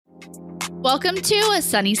Welcome to a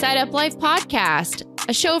Sunny Side Up Life podcast,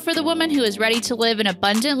 a show for the woman who is ready to live an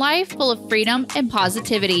abundant life full of freedom and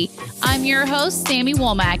positivity. I'm your host, Sammy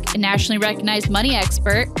Womack, a nationally recognized money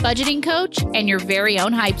expert, budgeting coach, and your very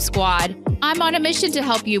own hype squad. I'm on a mission to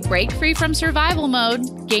help you break free from survival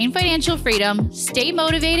mode, gain financial freedom, stay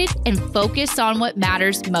motivated, and focus on what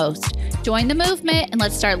matters most. Join the movement and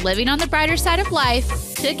let's start living on the brighter side of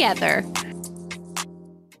life together.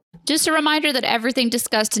 Just a reminder that everything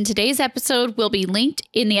discussed in today's episode will be linked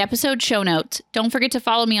in the episode show notes. Don't forget to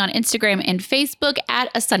follow me on Instagram and Facebook at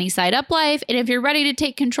A Sunny Side Up Life. And if you're ready to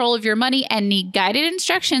take control of your money and need guided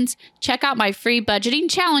instructions, check out my free budgeting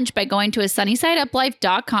challenge by going to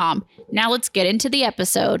asunnysideuplife.com. Now let's get into the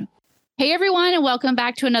episode. Hey everyone, and welcome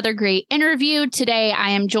back to another great interview. Today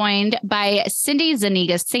I am joined by Cindy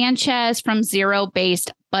Zuniga-Sanchez from Zero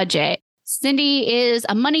Based Budget. Cindy is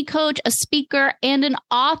a money coach, a speaker, and an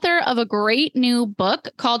author of a great new book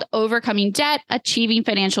called Overcoming Debt, Achieving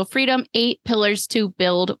Financial Freedom, 8 Pillars to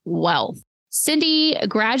Build Wealth. Cindy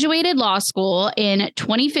graduated law school in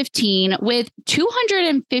 2015 with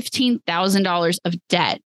 $215,000 of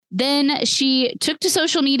debt. Then she took to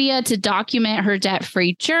social media to document her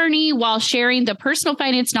debt-free journey while sharing the personal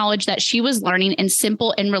finance knowledge that she was learning in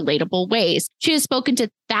simple and relatable ways. She has spoken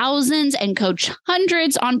to thousands and coached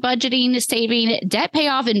hundreds on budgeting, saving, debt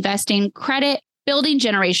payoff, investing, credit, building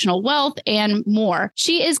generational wealth, and more.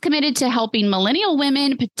 She is committed to helping millennial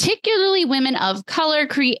women, particularly women of color,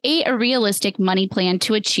 create a realistic money plan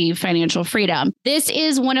to achieve financial freedom. This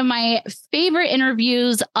is one of my favorite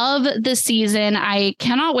interviews of the season. I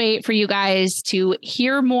cannot wait for you guys to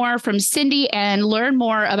hear more from Cindy and learn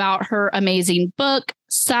more about her amazing book.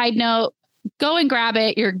 Side note, go and grab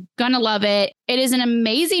it. You're going to love it. It is an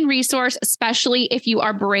amazing resource, especially if you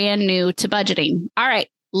are brand new to budgeting. All right.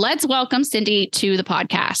 Let's welcome Cindy to the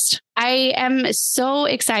podcast. I am so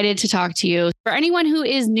excited to talk to you. For anyone who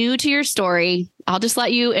is new to your story, I'll just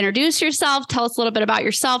let you introduce yourself. Tell us a little bit about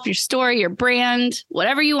yourself, your story, your brand,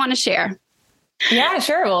 whatever you want to share. Yeah,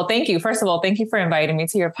 sure. Well, thank you. First of all, thank you for inviting me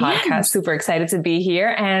to your podcast. Yeah. Super excited to be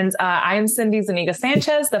here. And I am Cindy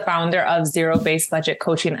Zuniga-Sanchez, the founder of Zero Based Budget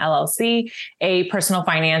Coaching LLC, a personal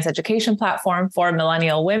finance education platform for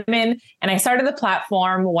millennial women. And I started the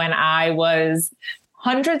platform when I was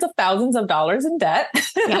hundreds of thousands of dollars in debt,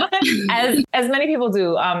 yeah. as many people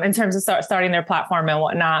do in terms of starting their platform and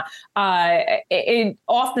whatnot. It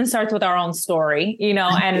often starts with our own story, you know,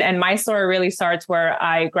 and my story really starts where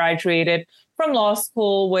I graduated from law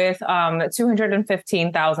school with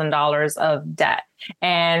 $215,000 of debt.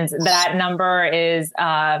 And that number is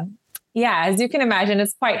as you can imagine,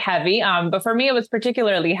 it's quite heavy. But for me, it was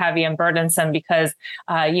particularly heavy and burdensome because,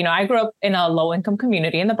 I grew up in a low income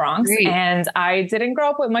community in the Bronx, and I didn't grow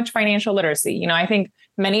up with much financial literacy. You know, I think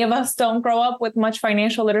many of us don't grow up with much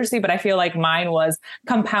financial literacy, but I feel like mine was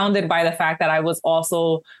compounded by the fact that I was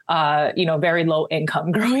also, very low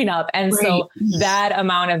income growing up. And so that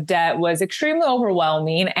amount of debt was extremely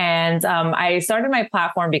overwhelming. And I started my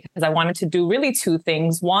platform because I wanted to do really two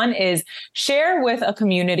things. One is share with a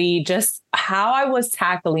community just how I was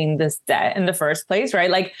tackling this debt in the first place, right?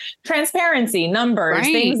 Like transparency, numbers,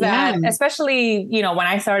 things that, especially, when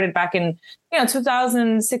I started back in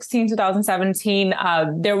 2016, 2017,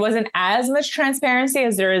 there wasn't as much transparency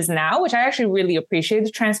as there is now, which I actually really appreciate the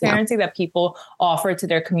transparency that people offer to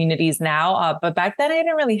their communities now. But back then I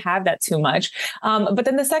didn't really have that too much. But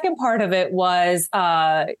then the second part of it was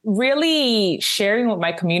really sharing with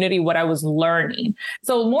my community what I was learning.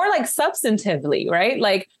 So more like substantively, right?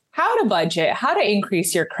 Like how to budget, how to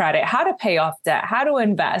increase your credit, how to pay off debt, how to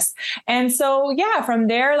invest. And so, from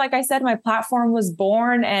there, like I said, my platform was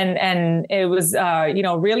born and it was,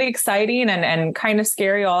 really exciting and kind of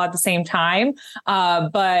scary all at the same time.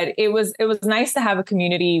 But it was nice to have a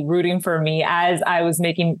community rooting for me as I was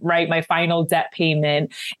making my final debt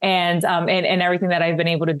payment and everything that I've been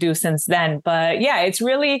able to do since then. But it's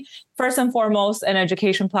really first and foremost an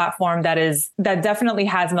education platform that definitely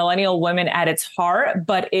has millennial women at its heart,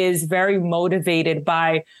 but is very motivated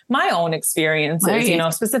by my own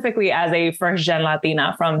experiences, specifically as a first gen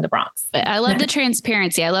Latina from the Bronx. I love the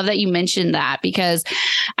transparency. I love that you mentioned that because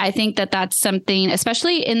I think that that's something,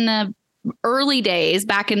 especially in the early days,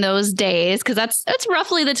 back in those days, because that's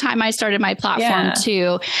roughly the time I started my platform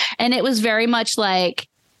too. And it was very much like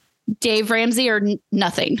Dave Ramsey or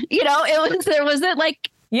nothing, there wasn't like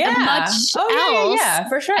much else. Yeah,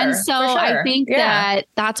 for sure. And so I think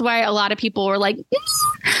that's why a lot of people were like,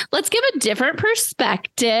 let's give a different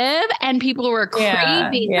perspective. And people were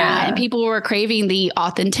craving that. And people were craving the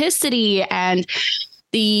authenticity and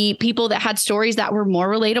the people that had stories that were more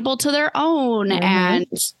relatable to their own. And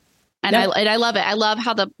And I love it. I love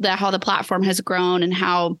how the platform has grown and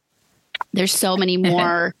how there's so many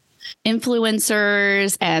more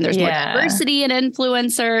influencers and there's more diversity in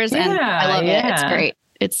influencers. And I love it. It's great.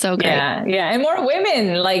 It's so great. Yeah. And more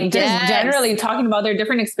women, like just generally talking about their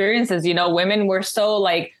different experiences. You know, women were so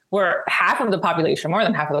like, we're half of the population, more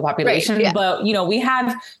than half of the population, right, but you know, we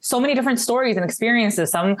have so many different stories and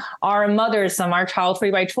experiences. Some are mothers, some are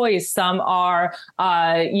child-free by choice, some are,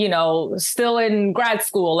 you know, still in grad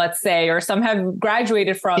school, let's say, or some have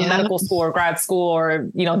graduated from medical school or grad school or,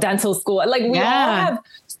 you know, dental school. Like we all have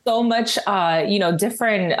so much, you know,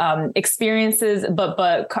 different experiences,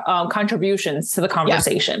 but contributions to the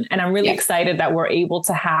conversation. And I'm really excited that we're able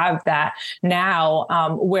to have that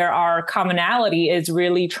now, where our commonality is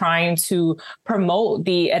really trying to promote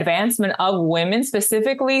the advancement of women,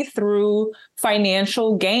 specifically through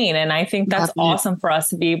financial gain. And I think that's awesome for us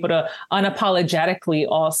to be able to unapologetically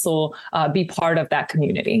also be part of that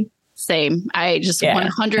community. Same. I just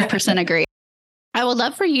 100% agree. I would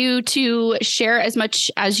love for you to share as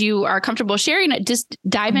much as you are comfortable sharing it. Just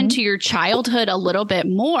dive into your childhood a little bit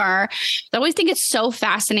more. I always think it's so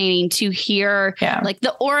fascinating to hear like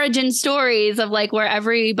the origin stories of like where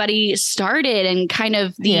everybody started and kind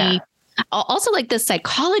of the also like the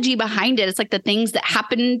psychology behind it. It's like the things that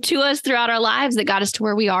happened to us throughout our lives that got us to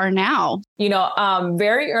where we are now. You know,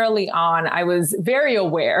 very early on, I was very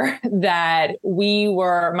aware that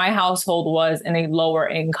my household was in a lower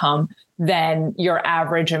income than your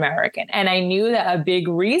average American. And I knew that a big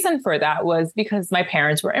reason for that was because my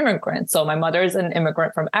parents were immigrants. So my mother is an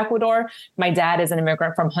immigrant from Ecuador. My dad is an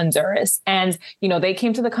immigrant from Honduras. And, you know, they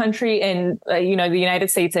came to the country in, you know, the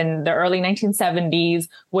United States in the early 1970s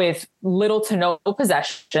with little to no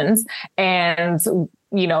possessions and,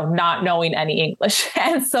 you know, not knowing any English.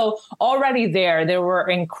 And so already there were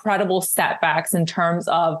incredible setbacks in terms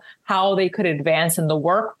of how they could advance in the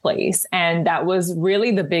workplace. And that was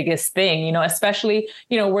really the biggest thing, you know, especially,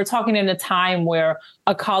 you know, we're talking in a time where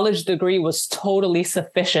a college degree was totally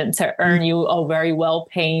sufficient to earn you a very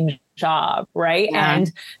well-paying job. Right. Yeah.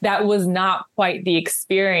 And that was not quite the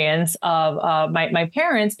experience of my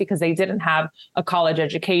parents because they didn't have a college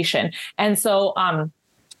education. And so,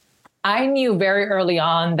 I knew very early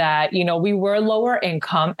on that, you know, we were lower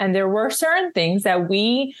income and there were certain things that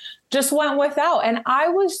we just went without. And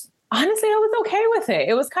honestly, I was okay with it.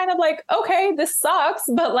 It was kind of like, okay, this sucks.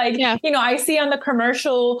 But like, you know, I see on the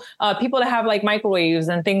commercial, people that have like microwaves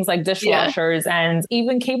and things like dishwashers and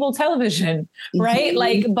even cable television, right?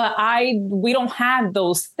 Like, but we don't have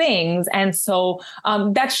those things. And so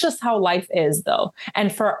that's just how life is though. And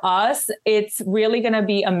for us, it's really going to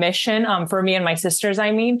be a mission for me and my sisters,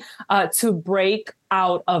 to break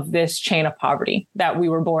out of this chain of poverty that we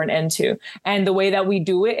were born into. And the way that we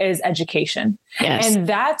do it is education. Yes. And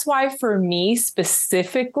that's why for me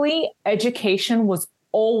specifically, education was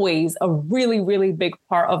always a really, really big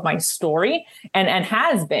part of my story and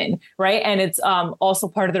has been, right? And it's also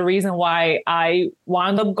part of the reason why I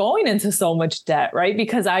wound up going into so much debt, right?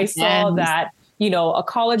 Because I saw that, you know, a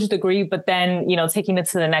college degree, but then, you know, taking it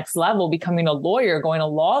to the next level, becoming a lawyer, going to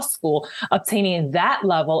law school, obtaining that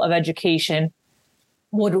level of education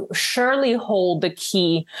would surely hold the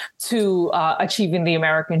key to achieving the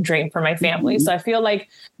American dream for my family. So I feel like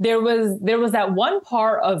there was that one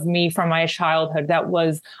part of me from my childhood that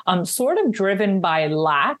was sort of driven by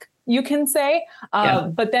lack, you can say.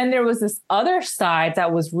 But then there was this other side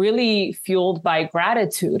that was really fueled by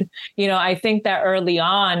gratitude. You know, I think that early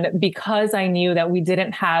on, because I knew that we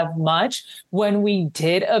didn't have much, when we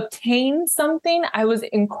did obtain something, I was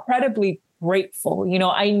incredibly grateful. You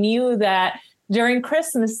know, I knew that during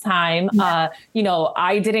Christmas time, you know,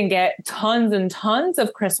 I didn't get tons and tons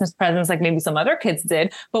of Christmas presents like maybe some other kids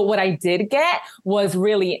did. But what I did get was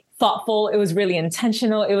really thoughtful. It was really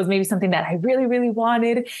intentional. It was maybe something that I really, really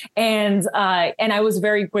wanted. And I was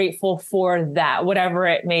very grateful for that, whatever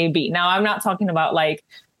it may be. Now, I'm not talking about like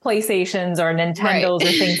PlayStations or Nintendos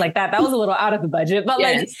or things like that. That was a little out of the budget. But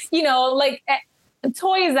like, you know, like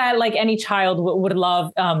toys that like any child would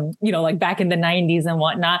love, you know, like back in the 90s and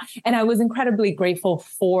whatnot. And I was incredibly grateful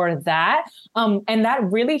for that. And that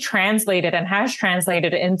really translated and has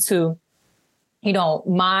translated into, you know,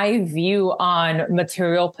 my view on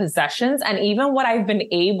material possessions. And even what I've been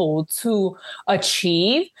able to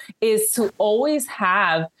achieve is to always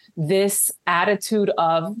have this attitude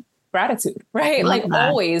of gratitude, right? Like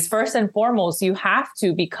always, first and foremost, you have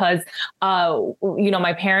to, because, you know,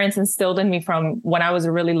 my parents instilled in me from when I was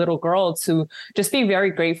a really little girl to just be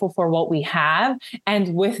very grateful for what we have.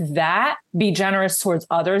 And with that, be generous towards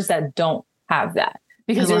others that don't have that.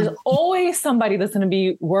 because there's always somebody that's going to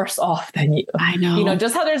be worse off than you. I know. You know,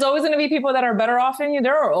 just how there's always going to be people that are better off than you,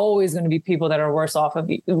 there are always going to be people that are worse off than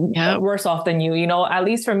you. You know, at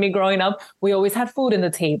least for me growing up, we always had food in the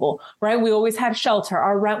table, right? We always had shelter.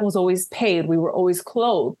 Our rent was always paid. We were always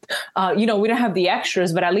clothed. You know, we didn't have the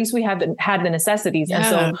extras, but at least we had the necessities. Yeah.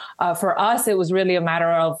 And so for us, it was really a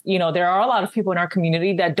matter of, you know, there are a lot of people in our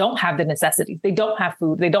community that don't have the necessities. They don't have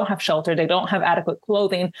food. They don't have shelter. They don't have adequate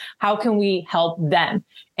clothing. How can we help them?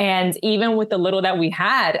 And even with the little that we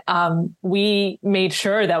had, we made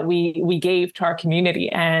sure that we gave to our community.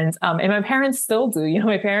 And my parents still do. You know,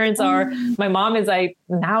 my parents my mom is like,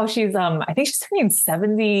 now she's, I think she's turning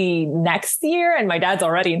 70 next year. And my dad's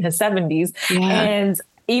already in his 70s. Yeah. And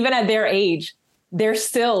even at their age, they're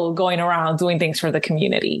still going around doing things for the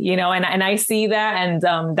community, you know, and I see that.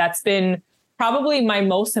 And that's been probably my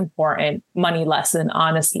most important money lesson,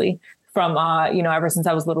 honestly, from, you know, ever since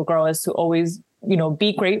I was a little girl, is to always, you know,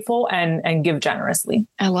 be grateful and give generously.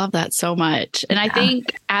 I love that so much. And I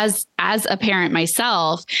think as a parent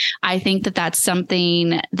myself, I think that that's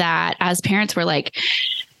something that as parents we're like,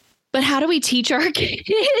 but how do we teach our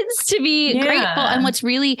kids to be grateful? And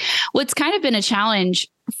what's kind of been a challenge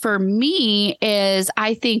for me is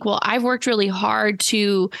I think, well, I've worked really hard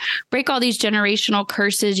to break all these generational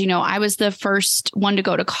curses. You know, I was the first one to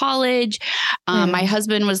go to college. My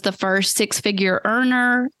husband was the first 6-figure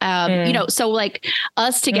earner. You know, so like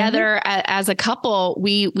us together as a couple,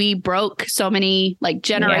 we broke so many like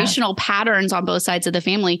generational patterns on both sides of the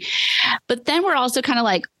family. But then we're also kind of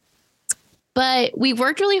like, but we've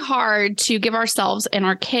worked really hard to give ourselves and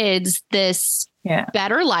our kids this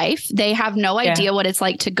better life. They have no idea what it's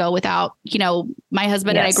like to go without, you know, my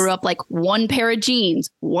husband and I grew up like one pair of jeans,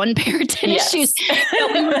 one pair of tennis shoes.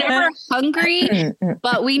 We were never hungry,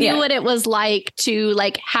 but we knew what it was like to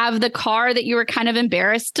like have the car that you were kind of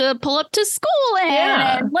embarrassed to pull up to school in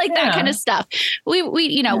and like that kind of stuff. We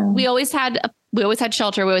you know, we always had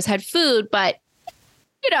shelter. We always had food, but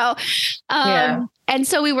you know, and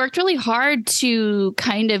so we worked really hard to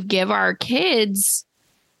kind of give our kids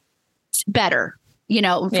better, you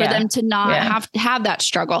know, for them to not have to have that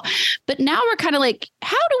struggle. But now we're kind of like,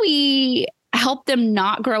 how do we help them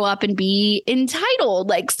not grow up and be entitled,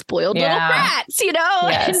 like spoiled little brats, you know,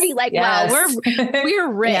 and be like, well,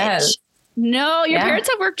 we're rich. No, your parents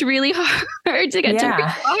have worked really hard to get to where you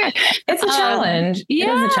are. It's a challenge. It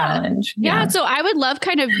is a challenge. Yeah. So I would love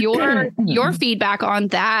kind of your feedback on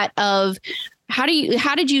that of how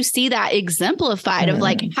did you see that exemplified of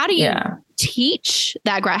like, how do you teach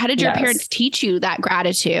that? How did your parents teach you that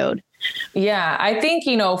gratitude? Yeah, I think,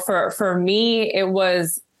 you know, for me, it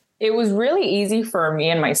was really easy for me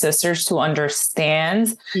and my sisters to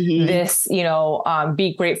understand this, you know,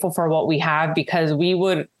 be grateful for what we have, because we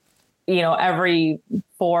would, you know, every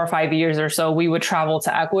 4 or 5 years or so, we would travel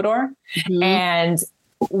to Ecuador and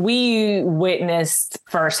we witnessed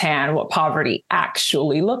firsthand what poverty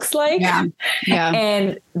actually looks like.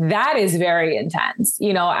 And that is very intense,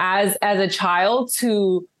 you know, as a child,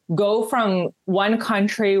 to go from one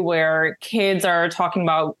country where kids are talking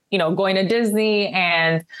about, you know, going to Disney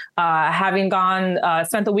and having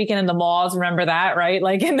spent the weekend in the malls. Remember that, right?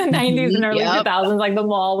 Like in the 90s and early 2000s, like the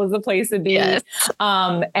mall was the place to be.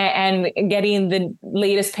 And getting the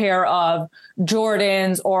latest pair of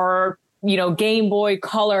Jordans or, you know, Game Boy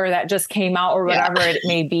Color that just came out or whatever it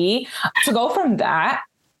may be. To go from that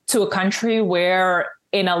to a country where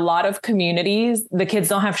in a lot of communities, the kids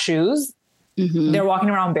don't have shoes. They're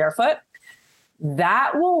walking around barefoot.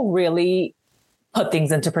 That will really put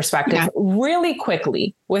things into perspective really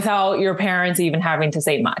quickly without your parents even having to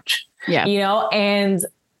say much, you know, and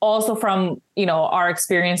also from, you know, our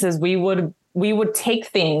experiences, we would take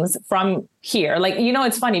things from here. Like, you know,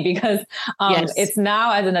 it's funny because it's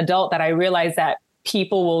now as an adult that I realize that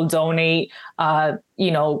people will donate,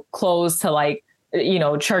 you know, clothes to like, you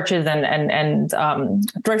know, churches and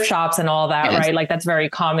thrift shops and all that, right? Like that's very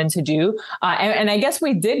common to do. And I guess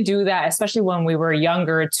we did do that, especially when we were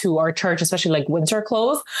younger, to our church, especially like winter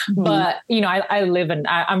clothes. But, you know,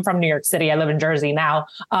 I'm from New York City. I live in Jersey now,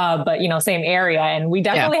 but, you know, same area. And we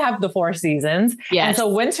definitely have the 4 seasons. And so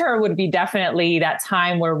winter would be definitely that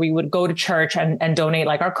time where we would go to church and donate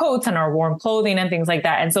like our coats and our warm clothing and things like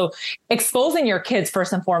that. And so exposing your kids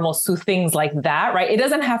first and foremost to things like that, right? It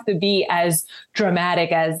doesn't have to be as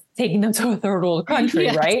dramatic as taking them to a third world country,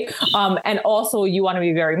 yes. right? And also you want to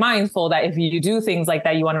be very mindful that if you do things like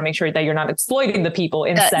that, you want to make sure that you're not exploiting the people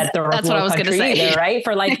in said third world country either, right?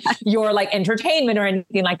 For like your like entertainment or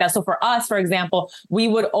anything like that. So for us, for example, we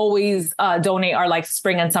would always donate our like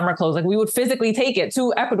spring and summer clothes. Like we would physically take it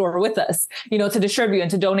to Ecuador with us, you know, to distribute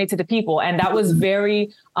and to donate to the people. And that was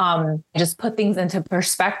very, just put things into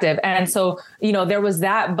perspective. And so, you know, there was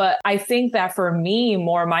that, but I think that for me,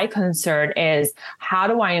 more my concern is how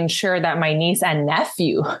do I ensure that my niece and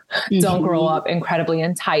nephew don't grow up incredibly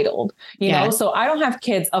entitled, you know? So I don't have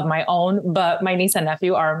kids of my own, but my niece and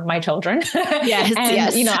nephew are my children.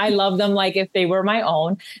 And, you know, I love them like if they were my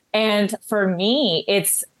own. And for me,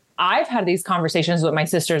 I've had these conversations with my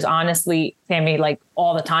sisters, honestly, Sammy, like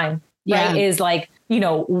all the time, right? Is like, you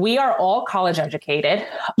know, we are all college educated.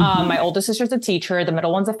 My oldest sister's a teacher. The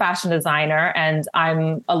middle one's a fashion designer. And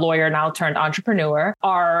I'm a lawyer now turned entrepreneur.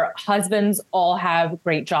 Our husbands all have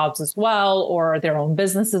great jobs as well, or their own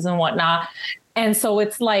businesses and whatnot. And so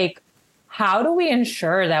it's like, how do we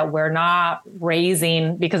ensure that we're not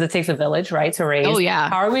raising, because it takes a village, right, to raise?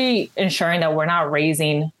 How are we ensuring that we're not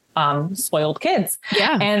raising spoiled kids?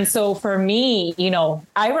 And so for me, you know,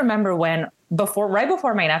 I remember right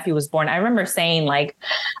before my nephew was born, I remember saying like,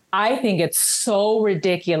 I think it's so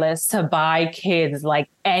ridiculous to buy kids like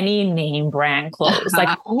any name brand clothes.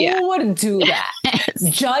 Like who would do that?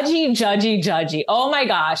 Judgy. Oh my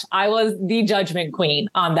gosh. I was the judgment queen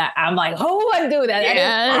on that. I'm like, who would do that? That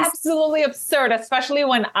is absolutely absurd, especially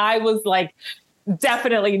when I was like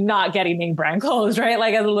definitely not getting name brand clothes, right?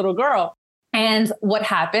 Like as a little girl. And what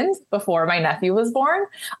happened before my nephew was born,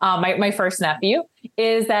 my first nephew,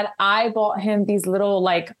 is that I bought him these little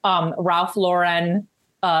like Ralph Lauren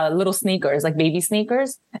little sneakers, like baby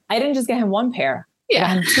sneakers. I didn't just get him one pair. I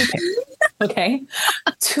got him two pairs. Okay.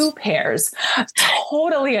 2 pairs.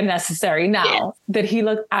 Totally unnecessary. Now, did he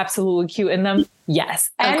look absolutely cute in them? Yes.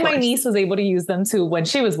 And my niece was able to use them too when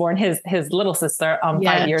she was born, his little sister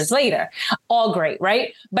 5 years later. All great,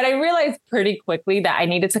 right? But I realized pretty quickly that I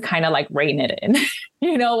needed to kind of like rein it in,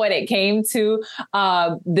 you know, when it came to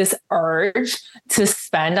this urge to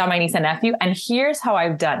spend on my niece and nephew. And here's how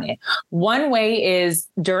I've done it. One way is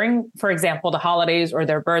during, for example, the holidays or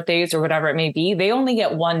their birthdays or whatever it may be, they only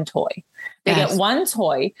get one toy. They get one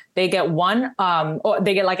toy, they get one, or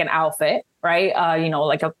they get like an outfit, right? You know,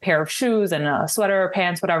 like a pair of shoes and a sweater,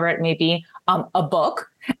 pants, whatever it may be, a book,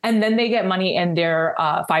 and then they get money in their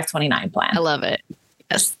 529 plan. I love it.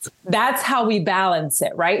 Yes. That's how we balance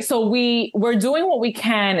it, right? So we're doing what we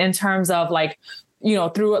can in terms of like, you know,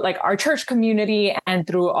 through like our church community and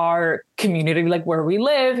through our community, like where we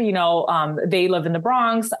live, you know, they live in the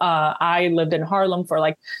Bronx. I lived in Harlem for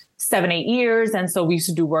like 7-8 years. And so we used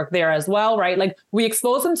to do work there as well, right? Like we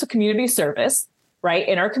expose them to community service, right?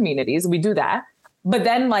 In our communities, we do that. But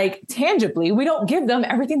then like tangibly, we don't give them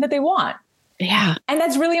everything that they want. Yeah. And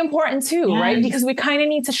that's really important too, right? Because we kind of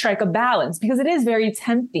need to strike a balance because it is very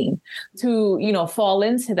tempting to, you know, fall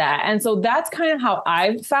into that. And so that's kind of how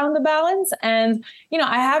I've found the balance. And, you know,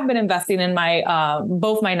 I have been investing in my,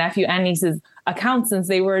 both my nephew and niece's accounts since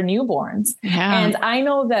they were newborns. And I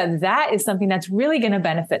know that that is something that's really going to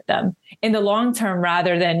benefit them in the long term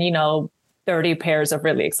rather than, you know, 30 pairs of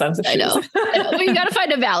really expensive shoes. I know. Well, you got to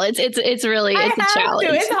find a balance. It's a challenge.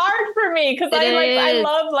 It's hard for me because I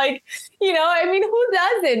love like, you know, I mean, who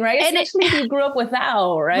doesn't, right? And especially if you grew up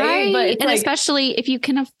without, right? But and like, especially if you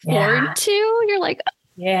can afford to, you're like,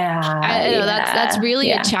 I know that's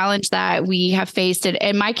really a challenge that we have faced.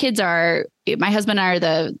 And my kids my husband and I are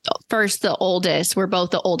the oldest. We're both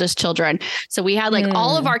the oldest children. So we had like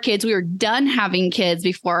all of our kids, we were done having kids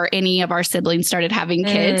before any of our siblings started having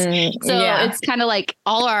kids. So it's kind of like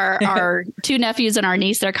all our 2 nephews and our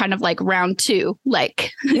niece, they're kind of like round 2,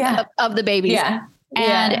 like of the babies.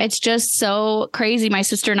 And it's just so crazy. My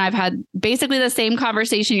sister and I've had basically the same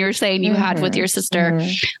conversation you're saying you had with your sister.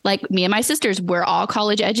 Like me and my sisters, we're all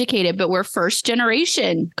college educated, but we're first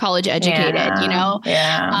generation college educated, you know?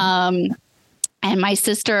 And my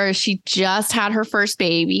sister, she just had her first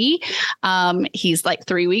baby. He's like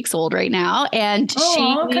 3 weeks old right now. And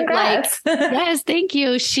congrats. Yes, thank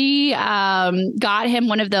you. She got him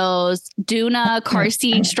one of those Duna car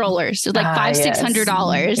seat strollers. It's like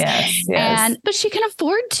 $500-$600. But she can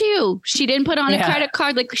afford to. She didn't put on a credit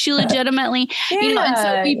card. Like she legitimately, you know, and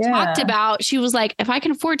so we talked about, she was like, if I can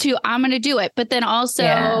afford to, I'm going to do it. But then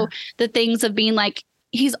also the things of being like,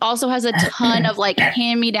 he's also has a ton of like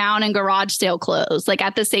hand-me-down and garage sale clothes, like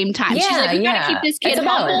at the same time. She's like, we gotta keep this kid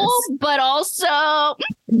humble, but also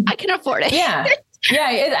I can afford it.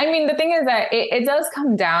 Yeah. I mean, the thing is that it does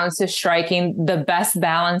come down to striking the best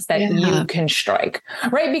balance that you can strike,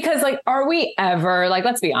 right? Because like, are we ever, like,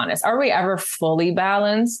 let's be honest, are we ever fully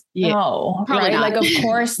balanced? No, right? Not. Like, of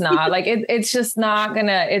course not. Like it's just not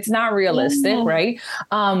it's not realistic, right?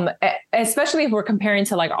 Especially if we're comparing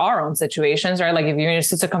to like our own situations, right? Like if you're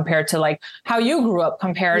just to compare to like how you grew up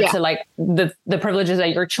compared to like the privileges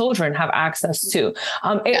that your children have access to.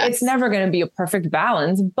 It's never going to be a perfect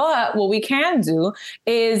balance, but what we can do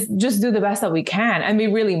is just do the best that we can and be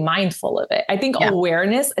really mindful of it. I think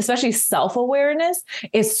awareness, especially self-awareness,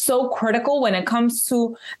 is so critical when it comes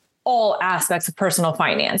to all aspects of personal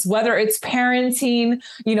finance, whether it's parenting,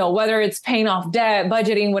 whether it's paying off debt,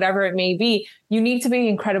 budgeting, whatever it may be. You need to be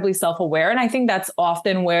incredibly self-aware. And I think that's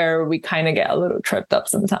often where we kind of get a little tripped up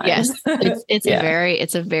sometimes. Yes.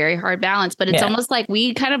 It's a very hard balance, but it's almost like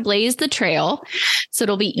we kind of blaze the trail. So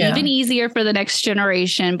it'll be even easier for the next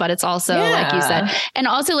generation, but it's also like you said, and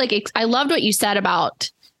also like, I loved what you said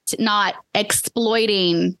about not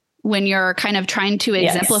exploiting when you're kind of trying to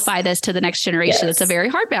exemplify this to the next generation. It's a very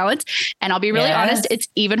hard balance. And I'll be really honest, it's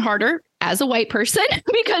even harder as a white person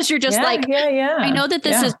because you're just I know that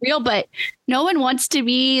this is real, but no one wants to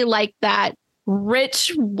be like that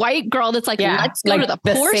rich white girl that's like, let's go to the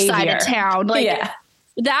poor side of town. Like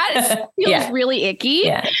that feels really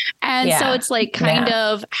icky. And so it's like kind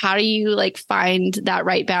of how do you like find that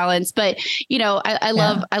right balance? But I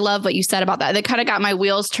love what you said about that. That kind of got my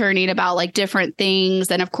wheels turning about like different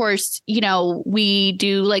things. And of course, we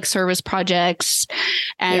do like service projects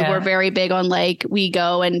and we're very big on like, we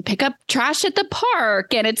go and pick up trash at the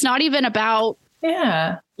park, and it's not even about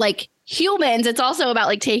like humans. It's also about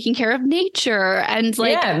like taking care of nature and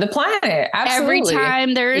like the planet. Absolutely. Every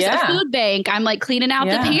time there's a food bank, I'm like cleaning out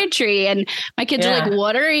the pantry, and my kids are like,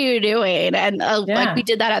 what are you doing? And like we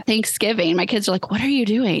did that at Thanksgiving. My kids are like, what are you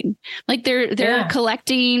doing? Like they're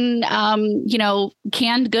collecting,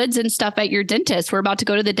 canned goods and stuff at your dentist. We're about to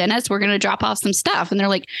go to the dentist. We're going to drop off some stuff. And they're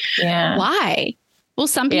like, why? Well,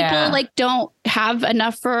 some people like don't have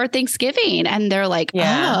enough for Thanksgiving, and they're like,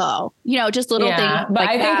 just little things. But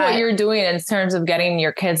I think what you're doing in terms of getting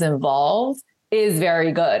your kids involved is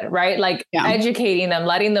very good, right? Like educating them,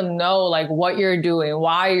 letting them know like what you're doing,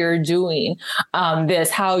 why you're doing this,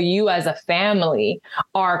 how you as a family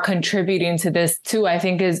are contributing to this too, I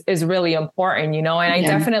think is really important, and I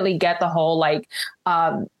definitely get the whole like,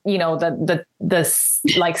 the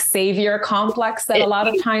like savior complex that a lot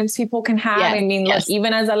of times people can have. I mean, like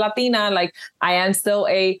even as a Latina, like I am still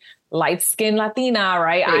a light-skinned Latina,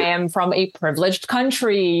 right? I am from a privileged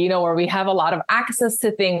country, where we have a lot of access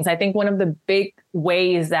to things. I think one of the big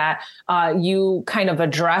ways that you kind of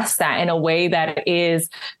address that in a way that is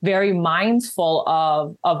very mindful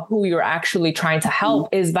of who you're actually trying to help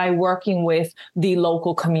is by working with the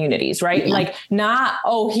local communities, right? Like not,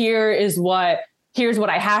 here's what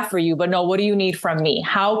I have for you, but no, what do you need from me?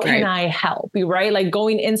 How can I help you? Right? Like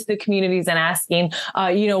going into the communities and asking,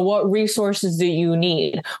 what resources do you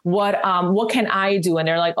need? What can I do? And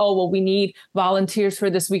they're like, oh, well, we need volunteers for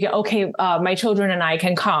this weekend. Okay. My children and I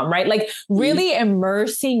can come, right? Like really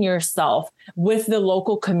immersing yourself with the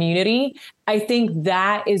local community. I think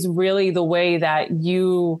that is really the way that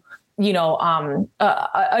you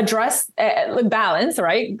address balance,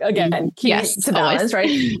 right? Again, key to balance, right?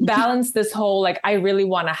 Balance this whole, like, I really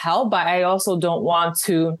want to help, but I also don't want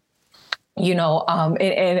to, in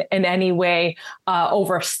any way,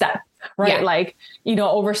 overstep. Right. Yeah. Like,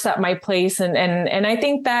 overstep my place. And I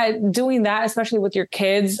think that doing that, especially with your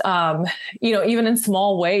kids, even in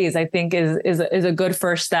small ways, I think is a good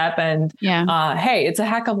first step. And hey, it's a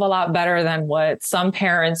heck of a lot better than what some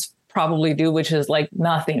parents probably do, which is like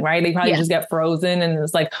nothing, right? They probably just get frozen and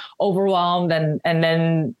it's like overwhelmed. And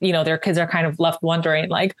then, their kids are kind of left wondering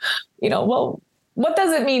like, well, what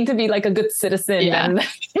does it mean to be like a good citizen and,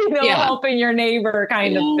 helping your neighbor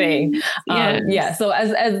kind of thing. So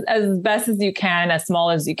as best as you can, as small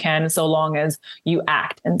as you can, so long as you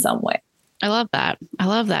act in some way. I love that.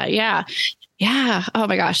 Yeah. Oh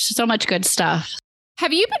my gosh. So much good stuff.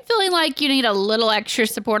 Have you been feeling like you need a little extra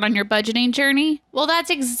support on your budgeting journey? Well, that's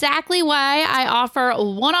exactly why I offer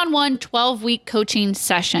one-on-one 12-week coaching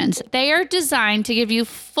sessions. They are designed to give you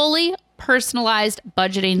fully personalized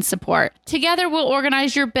budgeting support. Together, we'll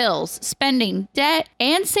organize your bills, spending, debt,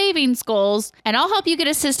 and savings goals, and I'll help you get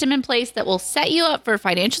a system in place that will set you up for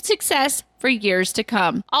financial success for years to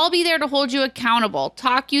come. I'll be there to hold you accountable,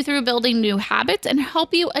 talk you through building new habits, and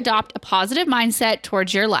help you adopt a positive mindset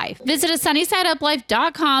towards your life. Visit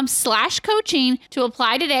sunnysideuplife.com/coaching to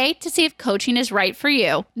apply today to see if coaching is right for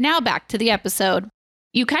you. Now back to the episode.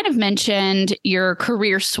 You kind of mentioned your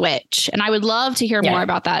career switch, and I would love to hear more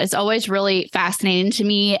about that. It's always really fascinating to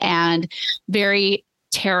me and very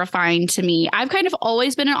terrifying to me. I've kind of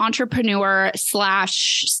always been an entrepreneur /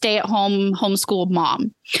 stay-at-home homeschool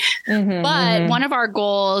mom. But one of our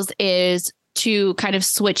goals is to kind of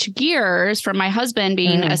switch gears from my husband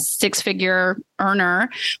being a 6-figure earner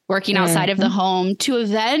working outside of the home to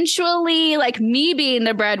eventually like me being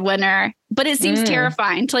the breadwinner. But it seems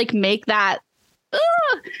terrifying to like make that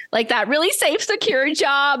like that really safe, secure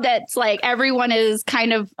job that's like everyone is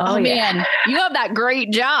kind of, man, you have that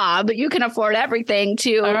great job, you can afford everything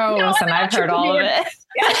to. Listen, I've heard all of it.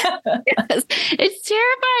 Yes, it's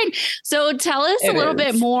terrifying. So tell us a little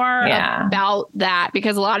bit more about that,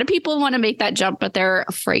 because a lot of people want to make that jump, but they're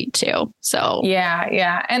afraid to. So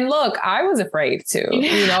yeah. And look, I was afraid too.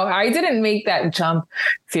 You know, I didn't make that jump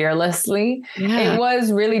fearlessly. It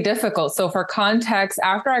was really difficult. So for context,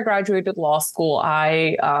 after I graduated law school,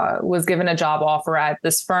 I was given a job offer at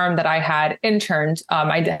this firm that I had interned.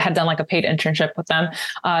 I had done like a paid internship with them.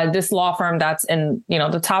 This law firm that's in,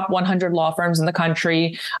 the top 100 law firms in the country,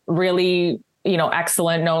 really,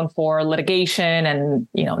 excellent, known for litigation and,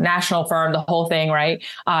 national firm, the whole thing, right?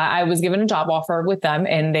 I was given a job offer with them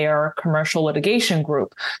in their commercial litigation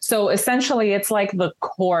group. So essentially it's like the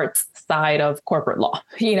court side of corporate law,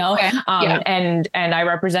 and I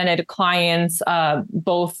represented clients,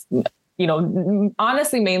 both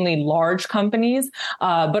honestly, mainly large companies,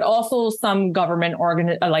 but also some government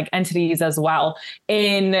entities as well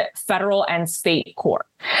in federal and state court.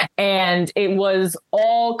 And it was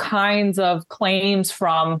all kinds of claims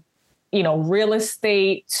from, real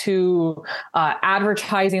estate to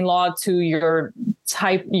advertising law to your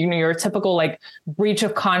typical like breach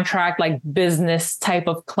of contract, like business type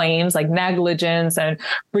of claims like negligence and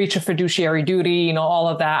breach of fiduciary duty, all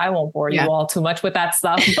of that. I won't bore you all too much with that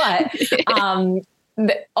stuff, but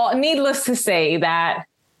needless to say that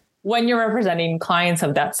when you're representing clients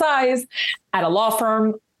of that size at a law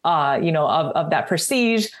firm, of that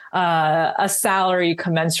prestige, a salary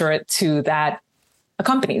commensurate to that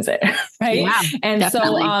accompanies it, right? Yeah, and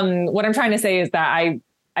definitely. So what I'm trying to say is that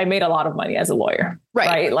I made a lot of money as a lawyer,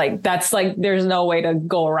 right? Like that's like, there's no way to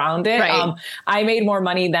go around it. Right. I made more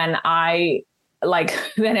money than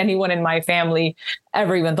than anyone in my family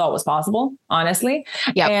ever even thought was possible, honestly.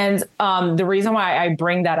 Yep. And the reason why I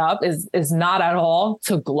bring that up is not at all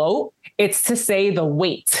to gloat. It's to say the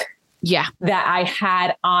weight that I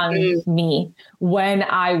had on me when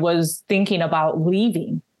I was thinking about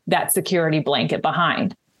leaving that security blanket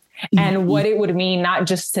behind and what it would mean, not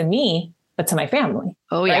just to me, but to my family,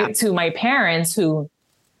 to my parents who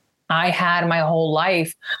I had my whole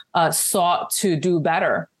life sought to do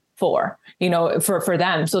better for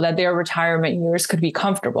them so that their retirement years could be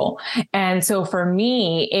comfortable. And so for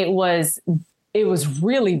me, it was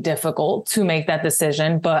really difficult to make that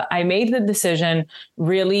decision, but I made the decision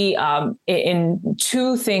really in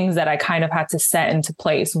two things that I kind of had to set into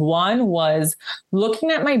place. One was looking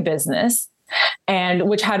at my business, and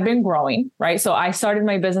which had been growing, right? So I started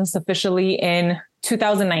my business officially in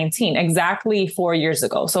 2019, exactly 4 years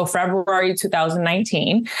ago. So February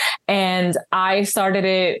 2019. And I started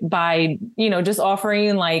it by, just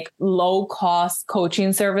offering like low cost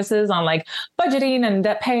coaching services on like budgeting and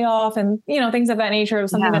debt payoff and, things of that nature. It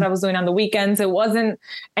was something that I was doing on the weekends. It wasn't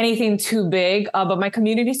anything too big, but my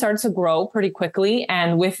community started to grow pretty quickly.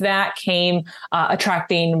 And with that came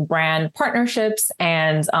attracting brand partnerships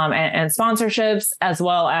and sponsorships, as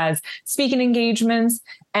well as speaking engagements.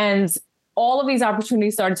 And all of these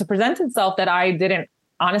opportunities started to present itself that I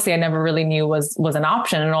never really knew was an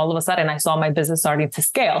option. And all of a sudden I saw my business starting to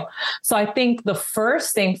scale. So I think the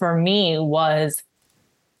first thing for me was,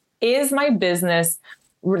 does my business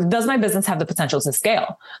have the potential to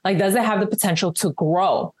scale? Like, does it have the potential to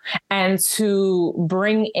grow and to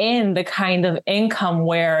bring in the kind of income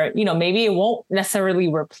where, maybe it won't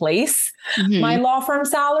necessarily replace my law firm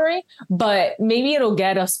salary, but maybe it'll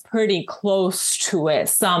get us pretty close to it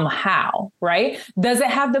somehow, right? Does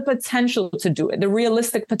it have the potential to do it, the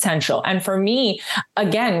realistic potential? And for me,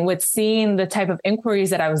 again, with seeing the type of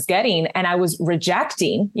inquiries that I was getting and I was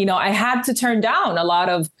rejecting, I had to turn down a lot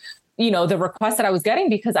of the requests that I was getting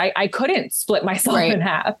because I couldn't split myself in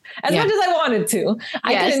half as much as I wanted to.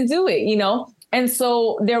 I couldn't do it, And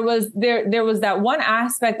so there was that one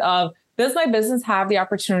aspect of, does my business have the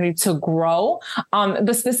opportunity to grow,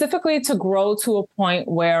 but specifically to grow to a point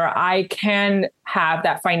where I can have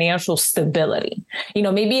that financial stability?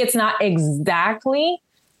 Maybe it's not exactly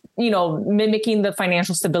mimicking the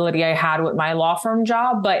financial stability I had with my law firm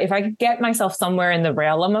job. But if I could get myself somewhere in the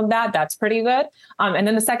realm of that, that's pretty good. And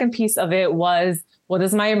then the second piece of it was what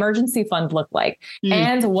does my emergency fund look like?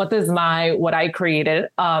 And what does what I created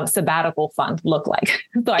sabbatical fund look like?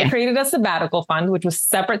 So I created a sabbatical fund, which was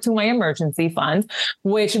separate to my emergency fund,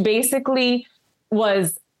 which basically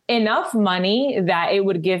was enough money that it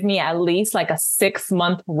would give me at least like a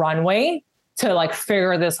 6-month runway to like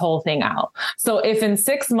figure this whole thing out. So if in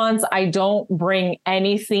 6 months I don't bring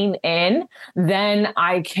anything in, then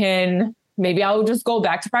maybe I'll just go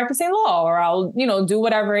back to practicing law, or I'll, do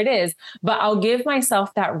whatever it is, but I'll give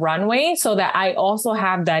myself that runway so that I also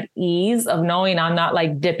have that ease of knowing I'm not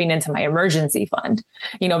like dipping into my emergency fund,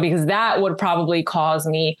 because that would probably cause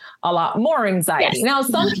me a lot more anxiety. Yes. Now,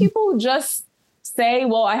 some people just say,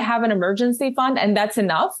 well, I have an emergency fund and that's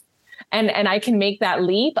enough. And I can make that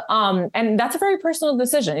leap. And that's a very personal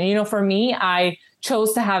decision. For me, I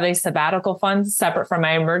chose to have a sabbatical fund separate from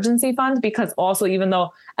my emergency fund, because also, even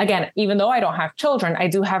though I don't have children, I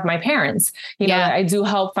do have my parents, I do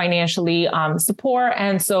help financially support.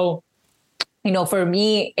 And so, for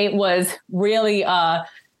me, it was really,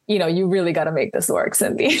 you really got to make this work,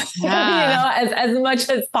 Cindy, as much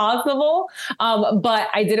as possible. But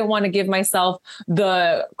I didn't want to give myself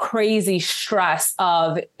the crazy stress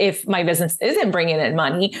of, if my business isn't bringing in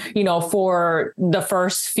money, for the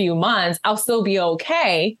first few months, I'll still be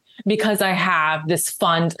okay because I have this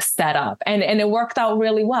fund set up, and it worked out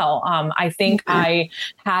really well. I think I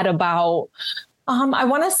had about, I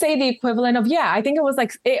want to say the equivalent of, I think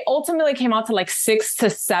it ultimately came out to like 6 to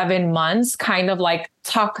 7 months kind of like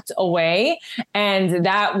tucked away. And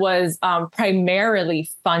that was primarily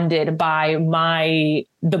funded by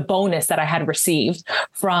the bonus that I had received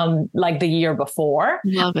from like the year before.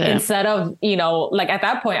 Love it. Instead of, like at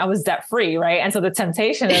that point I was debt free. Right. And so the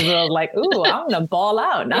temptation is like, ooh, I'm going to ball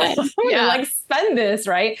out now. I'm gonna like spend this.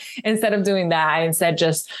 Right. Instead of doing that, I instead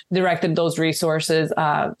just directed those resources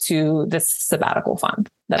to this sabbatical fund.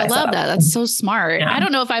 I love that. That's so smart. Yeah. I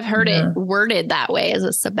don't know if I've heard it worded that way, as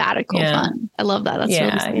a sabbatical fund. I love that. That's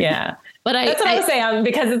really smart. Yeah. But that's what I was saying,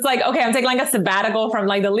 because it's like, okay, I'm taking like a sabbatical from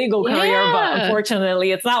like the legal career, but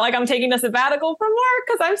unfortunately it's not like I'm taking a sabbatical from work,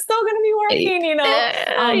 because I'm still going to be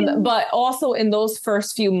working, but also in those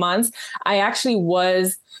first few months, I actually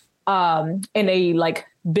was in a like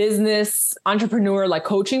business entrepreneur like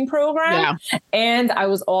coaching program. Yeah. And I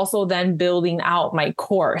was also then building out my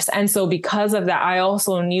course. And so because of that, I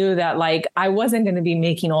also knew that like I wasn't going to be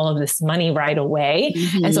making all of this money right away.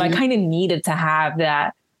 Mm-hmm. And so I kind of needed to have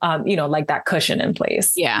that like that cushion in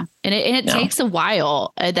place. Yeah. And it takes a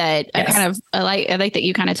while. That I like that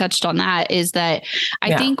you kind of touched on that, is that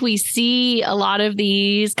I think we see a lot of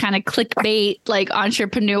these kind of clickbait, like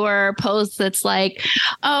entrepreneur posts that's like,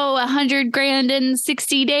 $100,000 in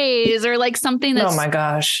 60 days, or like something that's, oh my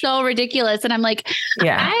gosh, so ridiculous. And I'm like,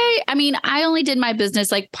 I mean, I only did my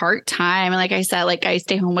business like part-time. And like I said, like I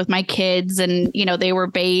stay home with my kids, and, they were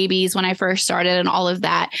babies when I first started and all of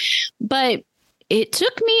that. But it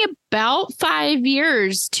took me about 5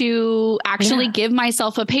 years to actually give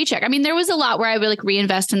myself a paycheck. I mean, there was a lot where I would like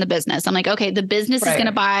reinvest in the business. I'm like, okay, the business is going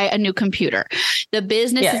to buy a new computer. The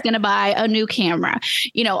business is going to buy a new camera,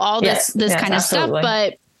 all this kind of stuff.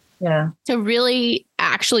 But to really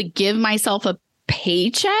actually give myself a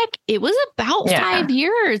paycheck, it was about 5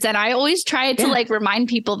 years. And I always try to like remind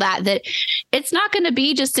people that it's not going to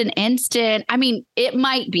be just an instant. I mean, it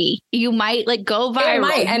might be, you might like go viral. It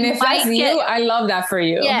might. And if that's you, I love that for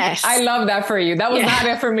you. Yes. I love that for you. That was not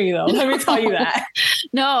it for me though. Let me tell you that.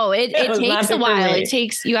 No, it takes a while.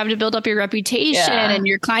 You have to build up your reputation and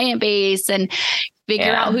your client base and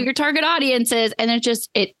figure out who your target audience is. And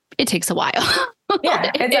it takes a while.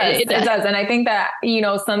 Yeah, it does. And I think that,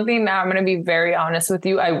 something that I'm going to be very honest with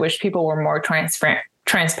you, I wish people were more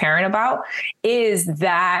transparent about, is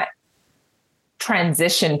that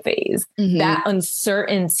transition phase, that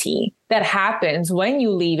uncertainty that happens when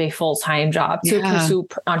you leave a full-time job to pursue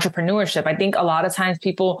entrepreneurship. I think a lot of times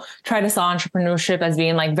people try to sell entrepreneurship as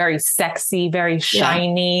being like very sexy, very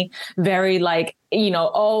shiny, very like,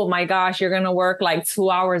 oh my gosh, you're going to work like 2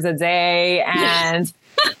 hours a day and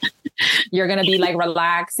you're going to be like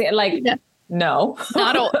relaxed. Like, no. No.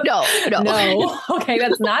 Okay.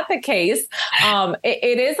 That's not the case.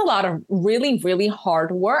 It is a lot of really, really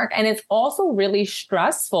hard work. And it's also really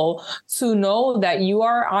stressful to know that you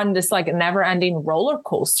are on this like never ending roller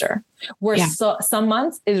coaster where some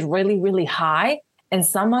months is really, really high. And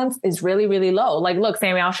some months is really, really low. Like, look,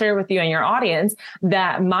 Sammy, I'll share with you and your audience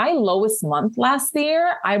that my lowest month last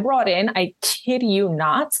year, I kid you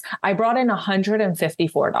not, I brought in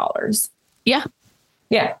 $154. Yeah.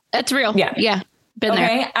 Yeah. That's real. Yeah. Yeah. Been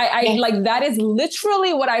okay. there. I like, that is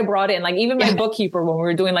literally what I brought in. Like even my bookkeeper, when we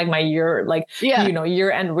were doing like my year, like,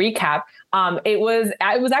 year end recap, it was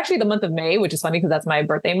actually the month of May, which is funny because that's my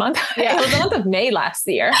birthday month. It was the month of May last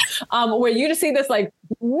year, where you just see this like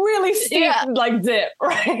really steep like dip,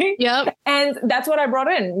 right? Yep. And that's what I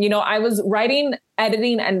brought in. I was writing,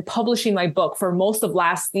 editing, and publishing my book for most of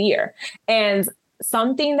last year. And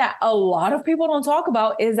something that a lot of people don't talk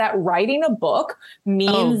about is that writing a book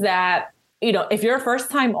means that, if you're a first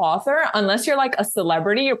time author, unless you're like a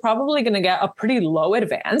celebrity, you're probably going to get a pretty low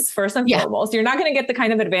advance first and foremost. You're not going to get the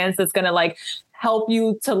kind of advance that's going to like help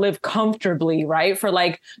you to live comfortably, right? For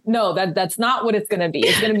like, no, that's not what it's going to be.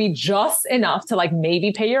 It's going to be just enough to like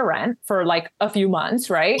maybe pay your rent for like a few months,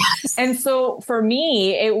 right? Yes. And so for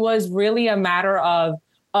me, it was really a matter of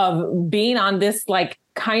being on this like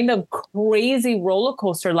kind of crazy roller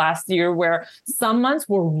coaster last year where some months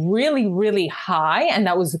were really, really high. And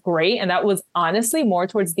that was great. And that was honestly more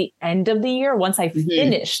towards the end of the year once I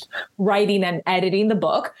finished writing and editing the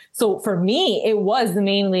book. So for me, it was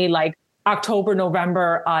mainly like October,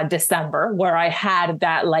 November, December, where I had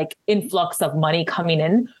that like influx of money coming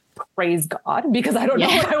in. Praise God, because I don't know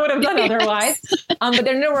what I would have done otherwise. But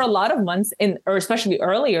then there were a lot of months or especially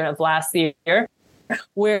earlier of last year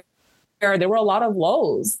where there were a lot of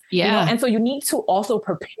lows. And so you need to also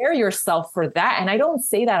prepare yourself for that. And I don't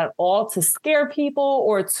say that at all to scare people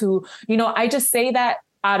or to, I just say that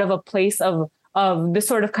out of a place of this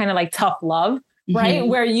sort of kind of like tough love, right?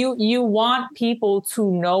 Where you want people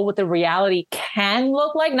to know what the reality can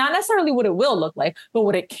look like, not necessarily what it will look like, but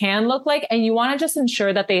what it can look like. And you want to just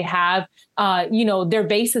ensure that they have, their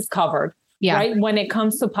bases covered. Right. When it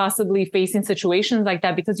comes to possibly facing situations like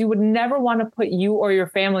that, because you would never want to put you or your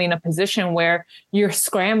family in a position where you're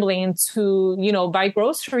scrambling to, buy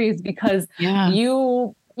groceries because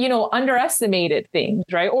you underestimated things,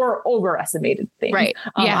 right? Or overestimated things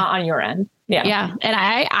on your end. Yeah. And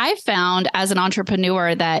I found as an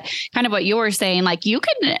entrepreneur that kind of what you were saying, like you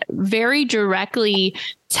can very directly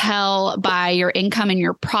tell by your income and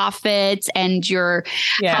your profits and your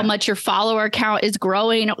how much your follower count is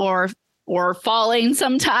growing or falling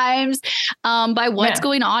sometimes by what's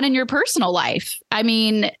going on in your personal life. I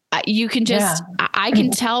mean, you can just, I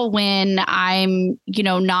can tell when I'm,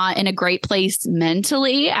 not in a great place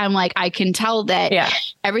mentally. I'm like, I can tell that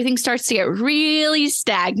everything starts to get really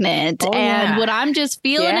stagnant. When I'm just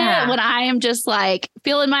feeling it, when I am just like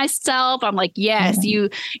feeling myself, I'm like, yes, you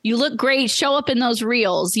look great. Show up in those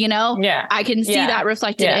reels, I can see that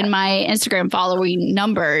reflected in my Instagram following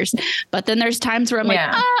numbers. But then there's times where I'm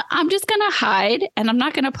like, I'm just going to hide and I'm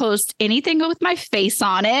not going to post anything with my face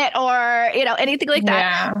on it or, anything like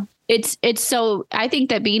that. It's so I think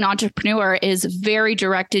that being an entrepreneur is very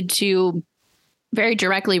directly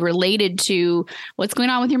related to what's going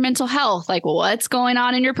on with your mental health, like what's going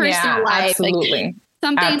on in your personal life. Absolutely. Like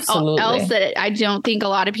something else that I don't think a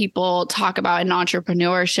lot of people talk about in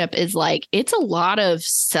entrepreneurship is like, it's a lot of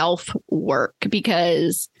self-work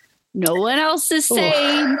because no one else is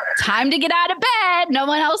saying time to get out of bed. No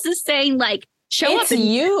one else is saying like, show up. It's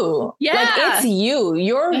you. Like it's you.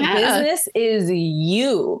 Your business is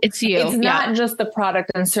you. It's you. It's not just the product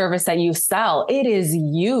and service that you sell. It is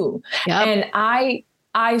you. And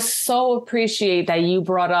I so appreciate that you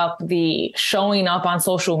brought up the showing up on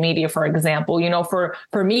social media, for example.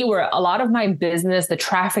 For me, where a lot of my business, the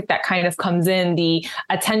traffic that kind of comes in, the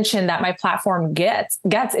attention that my platform gets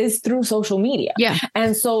is through social media.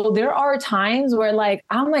 And so there are times where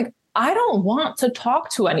I'm like, I don't want to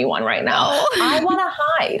talk to anyone right now. I want to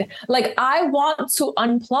hide. Like I want to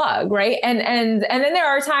unplug. Right. And then there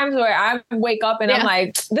are times where I wake up and I'm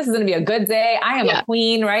like, this is going to be a good day. I am a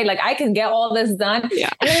queen, right? Like I can get all this done.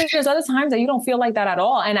 And then there's other times that you don't feel like that at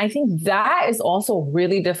all. And I think that is also a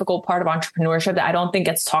really difficult part of entrepreneurship that I don't think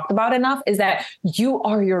gets talked about enough is that you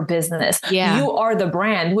are your business. You are the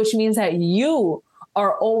brand, which means that you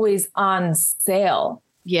are always on sale.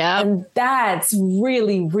 And that's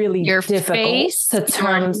really, really your difficult face, to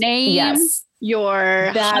terms. Your name,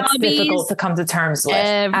 your that's hobbies, difficult to come to terms with.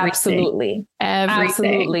 Everything.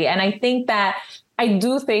 Absolutely. And I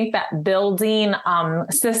do think that building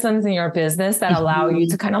systems in your business that allow you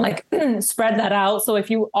to kind of like spread that out. So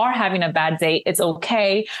if you are having a bad day, it's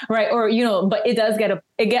okay. Right. Or, but it does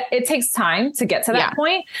it takes time to get to that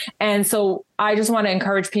point. And so I just want to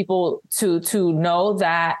encourage people to know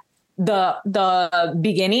that the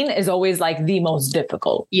beginning is always like the most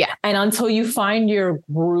difficult. And until you find your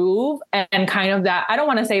groove and kind of that, I don't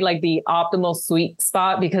want to say like the optimal sweet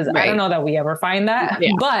spot because I don't know that we ever find that,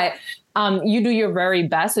 but you do your very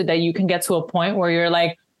best so that you can get to a point where you're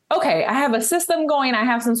like, okay, I have a system going. I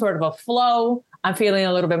have some sort of a flow. I'm feeling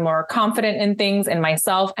a little bit more confident in things, in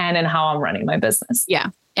myself, and in how I'm running my business. Yeah.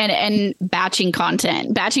 And batching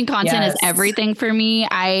content. Batching content is everything for me.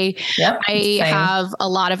 I have a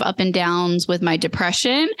lot of up and downs with my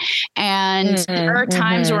depression. And there are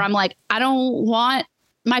times where I'm like, I don't want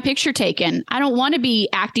my picture taken. I don't want to be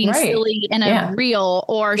acting silly in a reel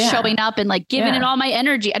or showing up and like giving it all my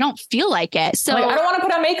energy. I don't feel like it. So like, I don't want to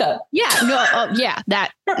put on makeup. Yeah. No.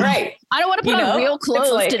 That. Right. I don't want to put on real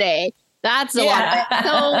clothes today. That's a lot.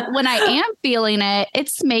 So when I am feeling it,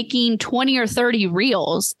 it's making 20 or 30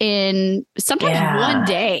 reels in sometimes one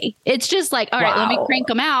day. It's just like, all right, let me crank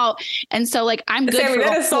them out. And so like, I'm good. Sammy,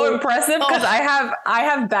 that is so impressive because I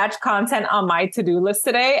have batch content on my to-do list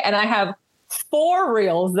today, and I have 4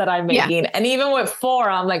 reels that I'm making. And even with 4,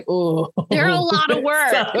 I'm like, ooh. They're a lot of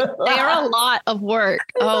work. They are a lot of work.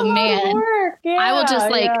 Oh man. I will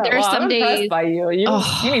just like, there's some I'm days by you.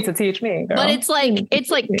 You need to teach me, girl. But it's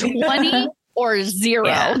like 20 or 0.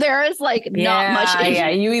 There is like not much.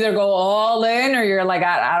 You either go all in or you're like,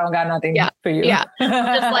 I don't got nothing for you. Yeah.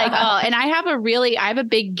 Just like, and I have a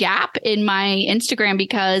big gap in my Instagram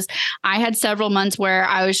because I had several months where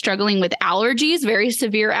I was struggling with allergies, very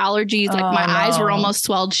severe allergies. Like my eyes were almost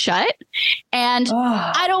swelled shut. And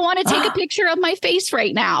I don't want to take a picture of my face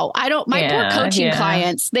right now. My poor coaching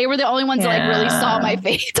clients, they were the only ones that like really saw my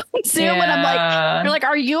face on Zoom. And I'm like, they're like,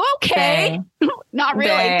 are you okay? Not really.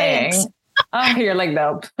 Thanks. Oh, you're like,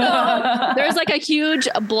 nope. So there's like a huge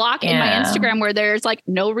block in my Instagram where there's like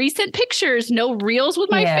no recent pictures, no reels with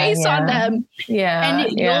my face on them.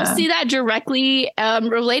 And you'll see that directly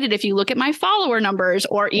related if you look at my follower numbers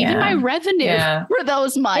or even my revenue for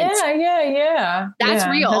those months. That's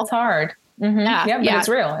real. That's hard. But it's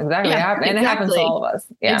real. Exactly. And it happens to all of us.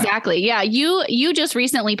 Exactly. Yeah. You just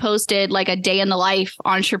recently posted like a day in the life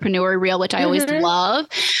entrepreneur reel, which I always love.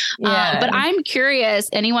 But I'm curious,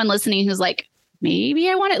 anyone listening who's like, maybe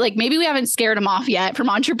I want it, like, maybe we haven't scared them off yet from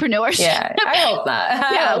entrepreneurship. Yeah, I hope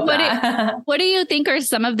not. What do you think are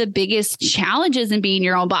some of the biggest challenges in being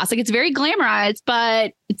your own boss? Like, it's very glamorized,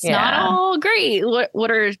 but it's not all great. What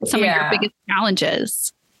are some of your biggest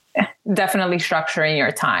challenges? Definitely structuring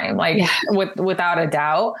your time, like without a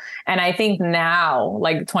doubt. And I think now,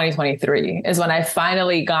 like 2023 is when I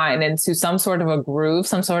finally gotten into some sort of a groove,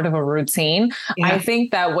 some sort of a routine. I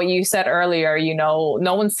think that what you said earlier, no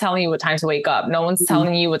one's telling you what time to wake up. No one's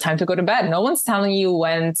telling you what time to go to bed. No one's telling you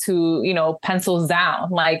when to, pencils down.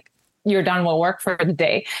 Like, you're done with work for the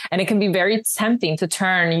day. And it can be very tempting to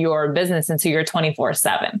turn your business into your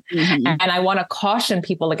 24/7. And I want to caution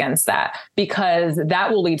people against that because that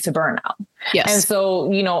will lead to burnout. Yes. And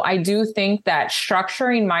so, I do think that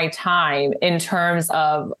structuring my time in terms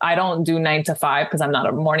of, I don't do 9 to 5 because I'm not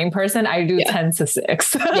a morning person. I do 10 to 6.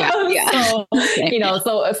 So,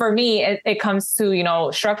 so for me, it comes to,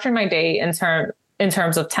 structuring my day in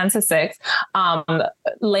terms of 10 to 6,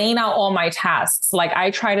 laying out all my tasks. Like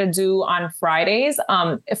I try to do on Fridays.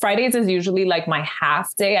 Fridays is usually like my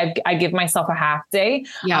half day. I give myself a half day.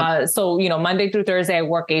 So, Monday through Thursday, I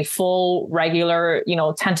work a full regular,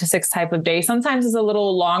 10 to 6 type of day. Sometimes it's a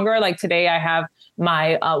little longer. Like today I have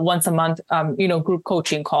my once a month, group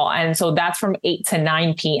coaching call. And so that's from 8 to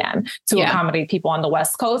 9 p.m. to accommodate people on the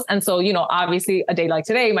West Coast. And so, obviously a day like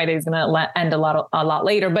today, my day is going to end a lot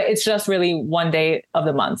later, but it's just really one day of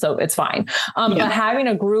the month. So it's fine. But having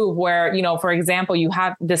a groove where, for example, you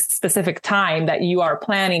have this specific time that you are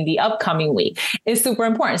planning the upcoming week is super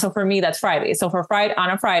important. So for me, that's Friday. So on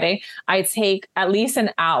a Friday, I take at least an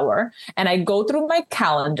hour and I go through my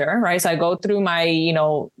calendar, right? So I go through my,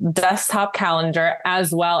 desktop calendar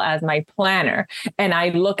as well as my planner. And I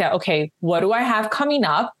look at, okay, what do I have coming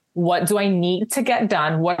up? What do I need to get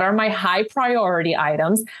done? What are my high priority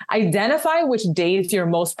items? Identify which days you're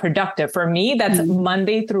most productive. For me, that's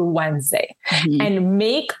Monday through Wednesday. And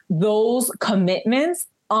make those commitments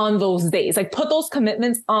on those days, like put those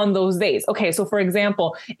commitments on those days. Okay. So for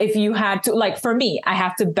example, if you had to, like for me, I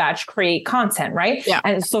have to batch create content, right?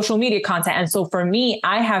 And social media content. And so for me,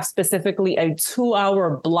 I have specifically a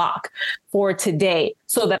 2-hour block for today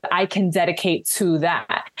so that I can dedicate to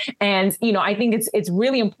that. And, I think it's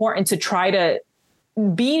really important to try to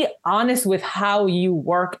be honest with how you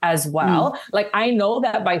work as well. Like I know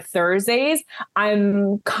that by Thursdays,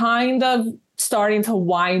 I'm kind of starting to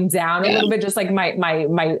wind down a little bit, just like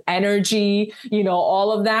my energy,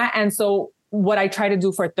 all of that. And so what I try to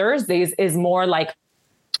do for Thursdays is more like,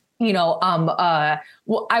 well,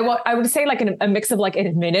 I would say like a mix of like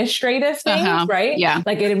administrative things, right? Yeah.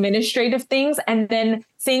 Like administrative things. And then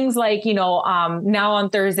things like, now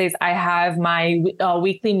on Thursdays, I have my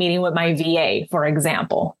weekly meeting with my VA, for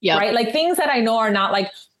example, right? Like things that I know are not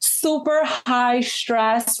like super high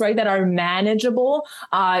stress, right, that are manageable,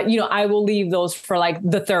 I will leave those for like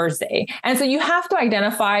the Thursday. And so you have to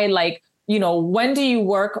identify like, when do you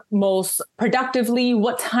work most productively?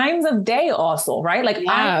 What times of day also, right? Like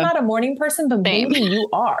I'm not a morning person, but maybe you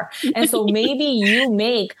are. And so maybe you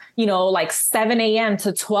make, like 7 a.m.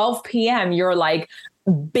 to 12 p.m. You're like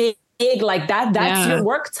big like that's your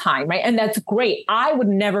work time, right? And that's great. I would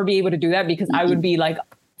never be able to do that because I would be like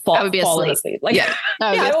falling asleep. Like,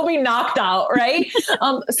 I will be knocked out. Right.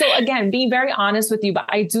 So again, being very honest with you, but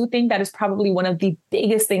I do think that is probably one of the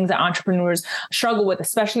biggest things that entrepreneurs struggle with,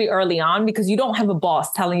 especially early on, because you don't have a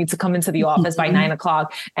boss telling you to come into the office by 9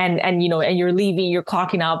 o'clock and you're leaving, you're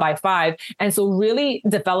clocking out by 5. And so really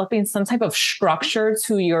developing some type of structure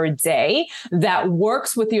to your day that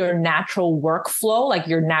works with your natural workflow, like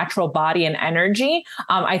your natural body and energy,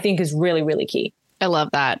 I think is really, really key. I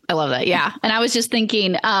love that. Yeah. And I was just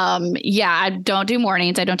thinking, I don't do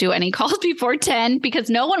mornings. I don't do any calls before 10 because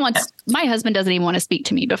my husband doesn't even want to speak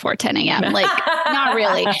to me before 10 a.m. Like, not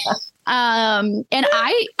really. And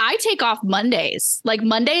I take off Mondays. Like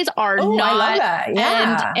Mondays are not, I love that.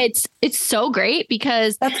 Yeah. And it's so great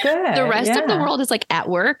because that's good. The rest of the world is like at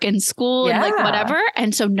work and school and like whatever.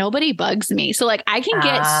 And so nobody bugs me. So like I can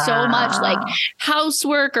get so much like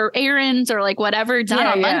housework or errands or like whatever done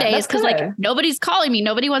on Mondays because like nobody's calling me.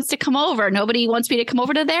 Nobody wants to come over. Nobody wants me to come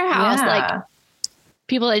over to their house. Like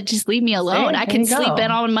people that just leave me alone. I can sleep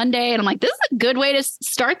in on Monday. And I'm like, this is a good way to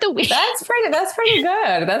start the week. That's pretty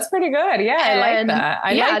good. That's pretty good. Yeah. I like that.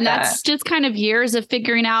 And that's just kind of years of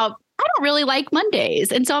figuring out, I don't really like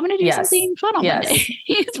Mondays. And so I'm going to do something fun on Mondays.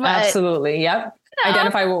 Absolutely. Yep.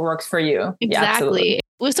 Identify what works for you. Exactly.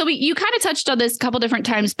 So you kind of touched on this a couple different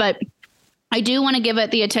times, but I do want to give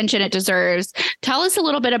it the attention it deserves. Tell us a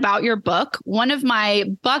little bit about your book. One of my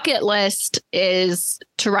bucket list is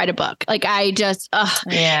to write a book. Like I just,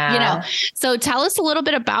 so tell us a little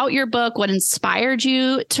bit about your book, what inspired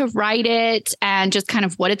you to write it, and just kind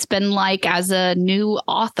of what it's been like as a new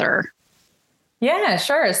author. Yeah,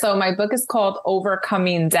 sure. So my book is called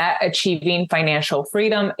Overcoming Debt, Achieving Financial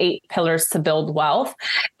Freedom, 8 Pillars to Build Wealth.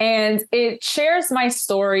 And it shares my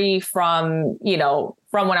story from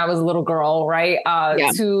when I was a little girl, right?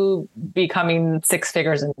 To becoming 6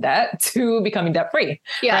 figures in debt, to becoming debt free,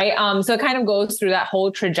 right? So it kind of goes through that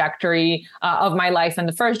whole trajectory of my life in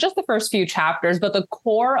the first few chapters. But the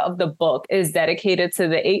core of the book is dedicated to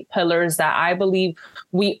the 8 pillars that I believe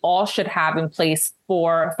we all should have in place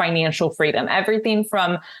for financial freedom. Everything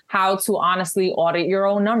from how to honestly audit your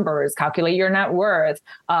own numbers, calculate your net worth,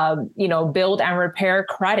 build and repair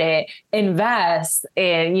credit, invest,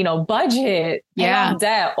 and, budget,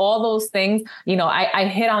 debt, all those things. I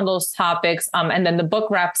hit on those topics. And then the book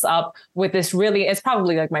wraps up with this it's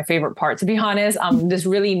probably like my favorite part, to be honest, this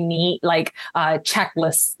really neat, like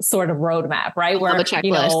checklist sort of roadmap, right? Where,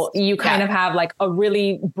 you kind of have like a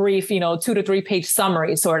really brief, 2 to 3 page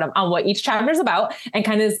summary sort of on what each chapter is about, and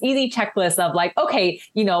kind of this easy checklist of like, okay,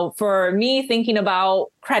 for me thinking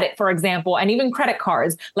about credit, for example, and even credit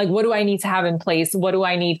cards, like what do I need to have in place? What do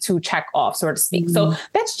I need to check off, so to speak? So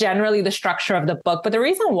that's generally the structure of the book. But the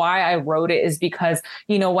reason why I wrote it is because,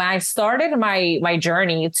 when I started my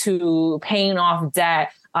journey to paying off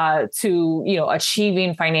debt, to,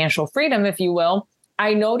 achieving financial freedom, if you will,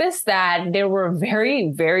 I noticed that there were very,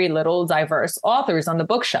 very little diverse authors on the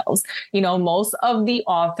bookshelves. Most of the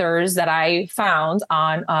authors that I found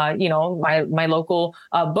on, my local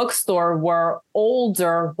bookstore were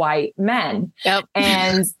older white men. Yep.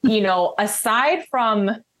 And, aside from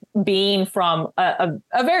being from a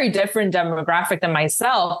very different demographic than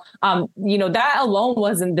myself, that alone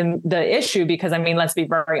wasn't the issue, because let's be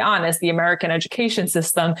very honest, the American education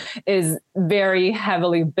system is very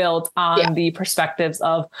heavily built on the perspectives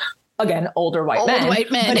of, again, older white men.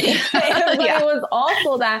 But it was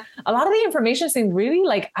also that a lot of the information seemed really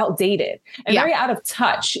like outdated and very out of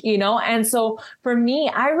touch, And so for me,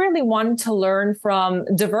 I really wanted to learn from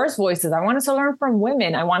diverse voices. I wanted to learn from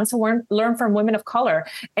women. I wanted to learn from women of color.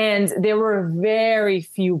 And there were very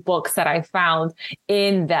few books that I found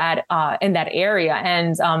in that area,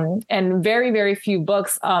 and very, very few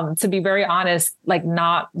books, to be very honest, like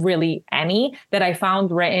not really any that I found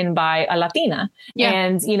written by a Latina.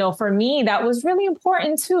 And, for me, that was really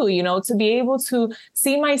important too, to be able to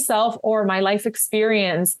see myself or my life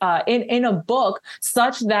experience in a book,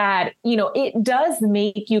 such that, it does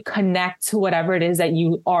make you connect to whatever it is that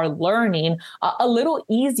you are learning a little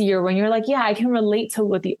easier when you're like, I can relate to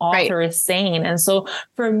what the author is saying. And so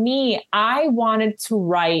for me, I wanted to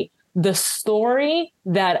write the story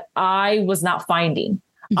that I was not finding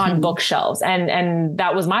on bookshelves. And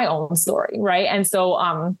that was my own story. Right. And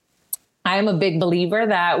so, I am a big believer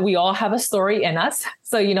that we all have a story in us.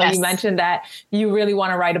 So, you know, Yes. you mentioned that you really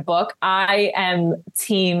want to write a book. I am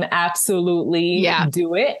team absolutely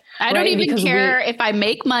do it. I don't even care if I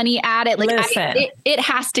make money at it. Like it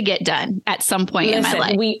has to get done at some point in my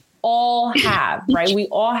life. We all have, right? We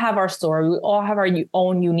all have our story. We all have our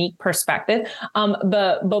own unique perspective.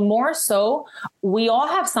 But more so, we all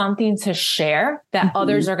have something to share that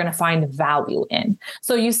others are going to find value in.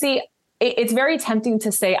 So you see, it's very tempting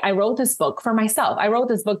to say, I wrote this book for myself. I wrote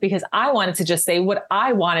this book because I wanted to just say what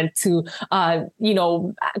I wanted to,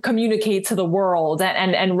 communicate to the world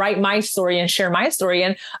and write my story and share my story.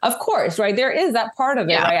 And of course, right, there is that part of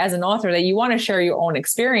it, right, as an author that you want to share your own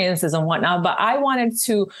experiences and whatnot. But I wanted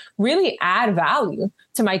to really add value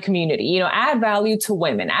to my community, you know, add value to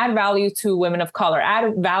women, add value to women of color,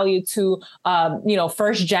 add value to,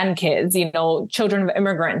 first gen kids, you know, children of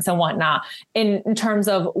immigrants and whatnot, in terms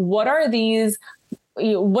of what are these,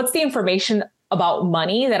 what's the information about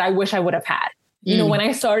money that I wish I would have had? You know, when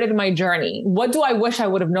I started my journey, what do I wish I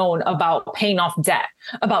would have known about paying off debt,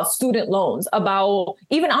 about student loans, about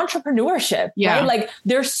even entrepreneurship, right? Like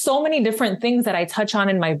there's so many different things that I touch on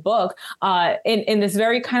in my book, in this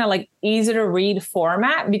very kind of like easy to read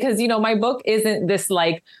format, because, you know, my book isn't this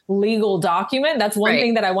like legal document. That's one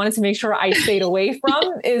thing that I wanted to make sure I stayed away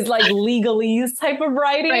from is like legalese type of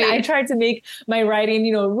writing. I tried to make my writing,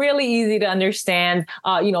 you know, really easy to understand,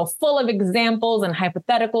 full of examples and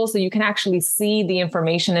hypotheticals. So you can actually see the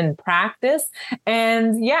information in practice.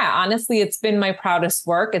 And honestly, it's been my proudest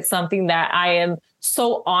work. It's something that I am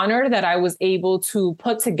so honored that I was able to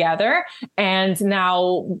put together. And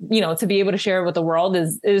now, you know, to be able to share it with the world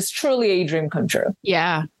is truly a dream come true.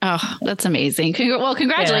 Yeah. Oh, that's amazing. Well,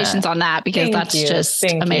 congratulations on that, because that's just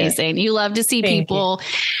amazing. You love to see people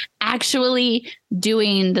actually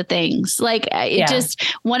doing the things. Like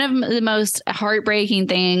just one of the most heartbreaking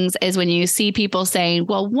things is when you see people saying,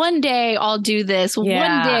 well, one day I'll do this. One day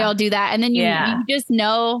I'll do that. And then you just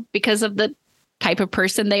know, because of the type of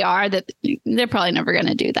person they are, that they're probably never going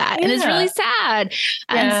to do that. And it's really sad.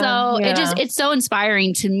 And so it's so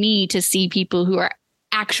inspiring to me to see people who are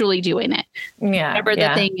actually doing it. Whatever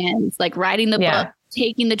the thing is, like writing the book,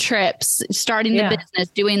 taking the trips, starting the business,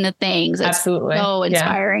 doing the things. It's absolutely so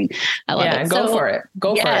inspiring. I love it. Go for it.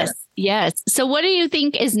 Go for it. Yes. So what do you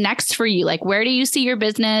think is next for you? Like, where do you see your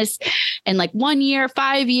business in like 1 year,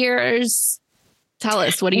 5 years? Tell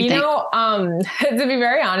us, what do you think? To be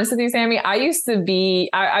very honest with you, Sammy, I used to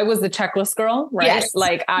be, I was the checklist girl, right? Yes.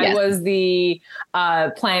 Like I was the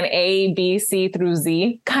plan A, B, C through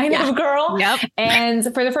Z kind of girl. Yep. And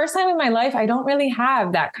for the first time in my life, I don't really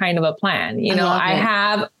have that kind of a plan. You know,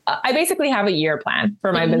 I basically have a year plan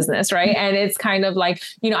for my business, right? And it's kind of like,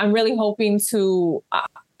 you know, I'm really hoping to,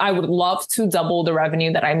 I would love to double the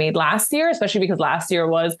revenue that I made last year, especially because last year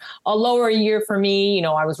was a lower year for me. You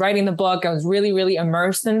know, I was writing the book. I was really, really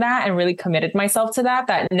immersed in that and really committed myself to that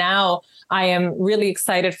now I am really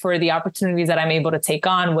excited for the opportunities that I'm able to take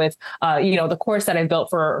on with, the course that I built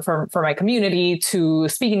for my community, to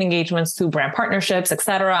speaking engagements, to brand partnerships, et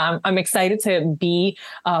cetera. I'm excited to be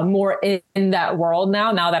more in that world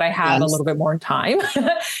now that I have a little bit more time,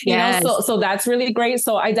 so that's really great.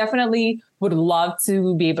 So I definitely would love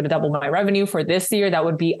to be able to double my revenue for this year. That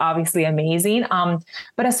would be obviously amazing.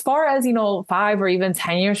 But as far as, 5 or even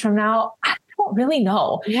 10 years from now, I don't really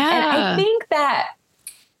know. And I think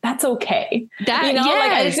that's okay.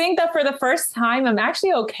 I think that for the first time, I'm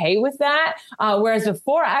actually okay with that. Whereas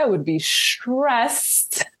before I would be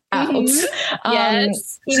stressed out.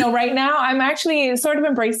 Right now I'm actually sort of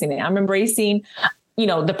embracing it. I'm embracing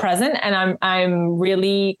the present, and I'm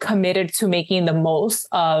really committed to making the most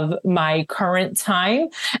of my current time.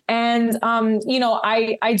 And,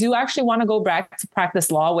 I do actually want to go back to practice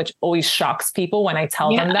law, which always shocks people when I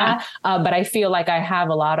tell them that. But I feel like I have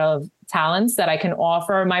a lot of talents that I can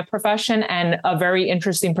offer my profession and a very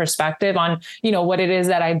interesting perspective on, what it is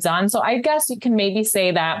that I've done. So I guess you can maybe say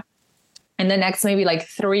that in the next maybe like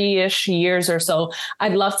 3-ish years or so,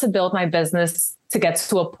 I'd love to build my business to get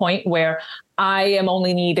to a point where I am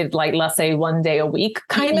only needed, like, let's say 1 day a week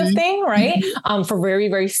kind of thing, right? For very,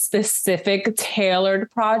 very specific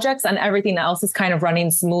tailored projects, and everything else is kind of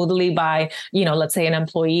running smoothly by, let's say an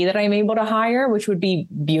employee that I'm able to hire, which would be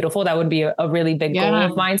beautiful. That would be a really big goal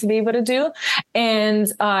of mine to be able to do. And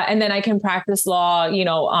then I can practice law,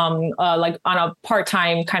 like on a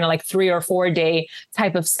part-time kind of like 3 or 4 day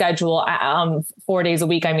type of schedule, 4 days a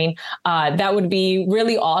week. I mean, that would be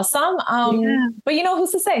really awesome. But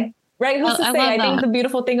who's to say? Right. Who's to say? I think the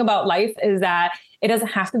beautiful thing about life is that it doesn't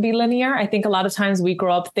have to be linear. I think a lot of times we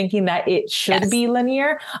grow up thinking that it should be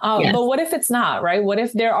linear. But what if it's not, right? What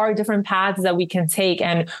if there are different paths that we can take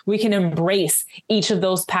and we can embrace each of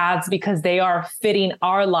those paths because they are fitting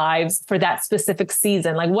our lives for that specific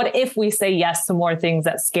season? Like, what if we say yes to more things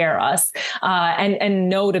that scare us, and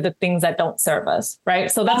no to the things that don't serve us,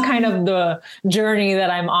 right? So that's kind of the journey that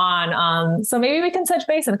I'm on. So maybe we can touch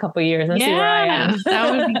base in a couple of years and see where I am.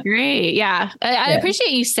 That would be great. Yeah. I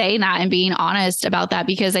appreciate you saying that and being honest about that,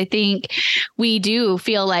 because I think we do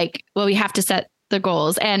feel like, well, we have to set the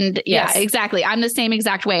goals. And yeah, exactly. I'm the same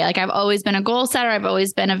exact way. Like, I've always been a goal setter. I've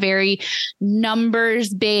always been a very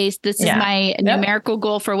numbers based. This is my numerical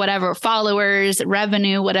goal for whatever, followers,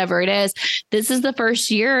 revenue, whatever it is. This is the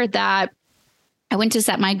first year that I went to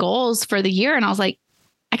set my goals for the year. And I was like,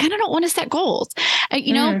 I kind of don't want to set goals.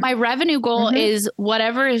 You know, my revenue goal is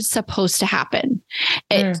whatever is supposed to happen.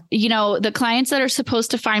 You know, the clients that are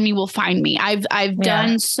supposed to find me will find me. I've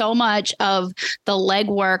done so much of the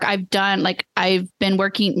legwork. I've been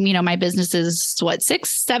working, you know, my business is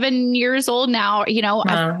 6-7 years old now, you know,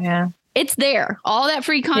 it's there. All that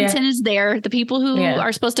free content is there. The people who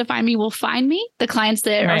are supposed to find me will find me. The clients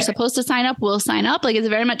that are supposed to sign up will sign up. Like, it's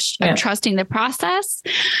very much, I'm trusting the process.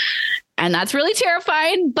 And that's really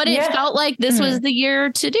terrifying, but it felt like this was the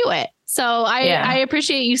year to do it. So I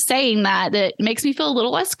appreciate you saying that. That makes me feel a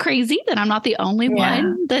little less crazy, that I'm not the only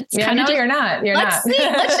one that's kind of. No, you're not. Let's just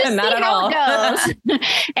not see at how all. it goes.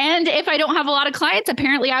 And if I don't have a lot of clients,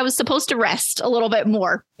 apparently I was supposed to rest a little bit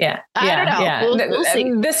more. I don't know. We'll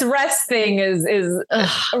see. This rest thing is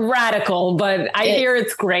radical, but I hear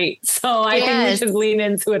it's great. So I think we should lean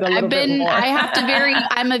into it a little bit more.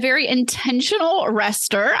 I'm a very intentional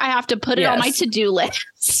rester. I have to put it on my to-do list.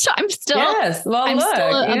 So I'm still, still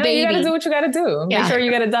a baby. You got to do what you got to do. Make sure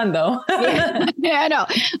you get it done though. I know.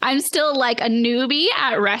 I'm still like a newbie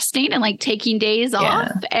at resting and like taking days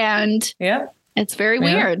off, and it's very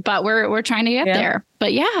weird, but we're trying to get there.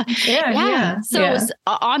 But So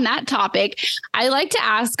on that topic, I like to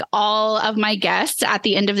ask all of my guests at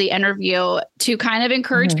the end of the interview to kind of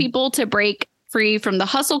encourage people to break free from the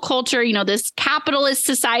hustle culture, you know, this capitalist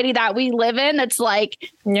society that we live in. That's like,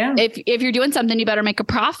 if you're doing something, you better make a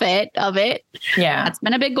profit of it. That's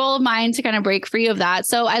been a big goal of mine, to kind of break free of that.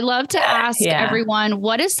 So I love to ask everyone,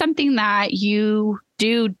 what is something that you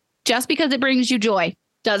do just because it brings you joy?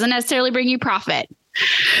 Doesn't necessarily bring you profit.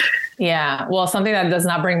 Well, something that does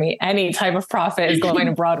not bring me any type of profit is going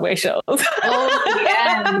to Broadway shows. That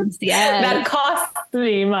costs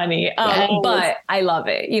me money. But I love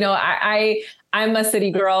it. You know, I'm a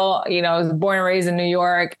city girl, you know, I was born and raised in New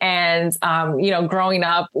York, and, you know, growing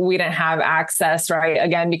up, we didn't have access, right?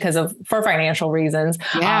 Again, for financial reasons,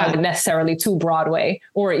 necessarily to Broadway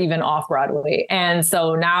or even off Broadway. And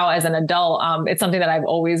so now as an adult, it's something that I've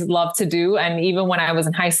always loved to do. And even when I was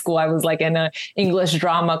in high school, I was like in an English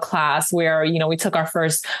drama class where, you know, we took our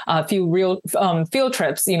first few real field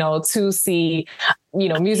trips, you know, to see, you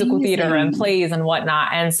know, musical theater and plays and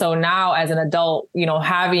whatnot. And so now as an adult, you know,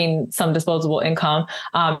 having some disposable income,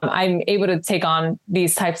 I'm able to take on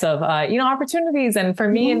these types of, you know, opportunities. And for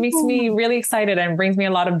me, it makes me really excited and brings me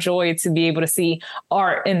a lot of joy to be able to see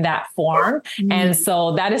art in that form. And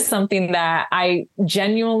so that is something that I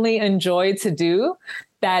genuinely enjoy to do,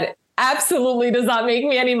 that absolutely does not make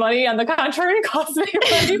me any money. On the contrary, it costs me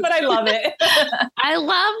money, but I love it. I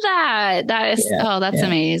love that. That is, that's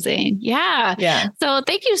amazing. So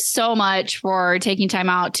thank you so much for taking time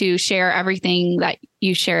out to share everything that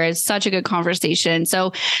you share. Is such a good conversation.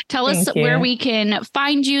 So tell us where we can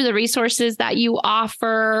find you, the resources that you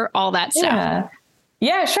offer, all that stuff.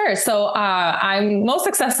 Yeah, sure. So I'm most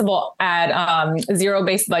accessible at Zero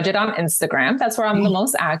Based Budget on Instagram. That's where I'm the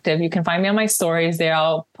most active. You can find me on my stories there.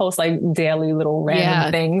 I'll post like daily little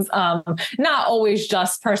random things. Not always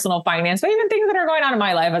just personal finance, but even things that are going on in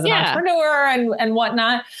my life as an entrepreneur and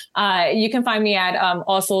whatnot. You can find me at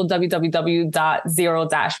also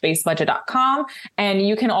www.zero-basedbudget.com. And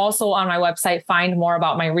you can also on my website find more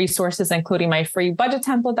about my resources, including my free budget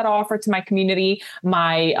template that I offer to my community,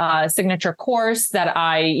 my signature course that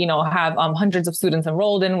I, you know, have hundreds of students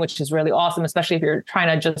enrolled in, which is really awesome, especially if you're trying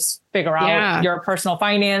to just figure out your personal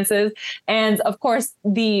finances. And of course,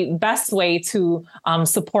 the best way to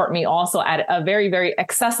support me also at a very, very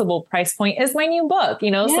accessible price point is my new book,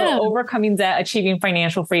 you know, so Overcoming Debt, Achieving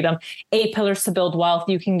Financial Freedom, 8 Pillars to Build Wealth.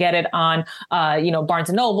 You can get it on, you know, Barnes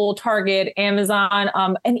 & Noble, Target, Amazon,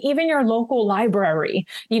 and even your local library.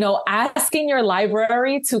 You know, asking your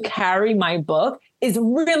library to carry my book is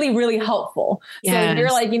really, really helpful. So if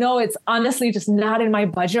you're like, it's honestly just not in my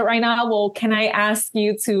budget right now. Well, can I ask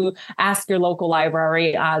you to ask your local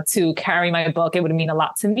library to carry my book? It would mean a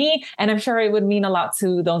lot to me. And I'm sure it would mean a lot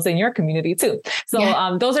to those in your community too.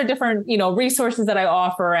 So those are different, resources that I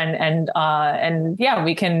offer. And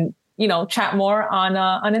we can chat more on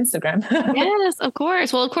Instagram. Yes, of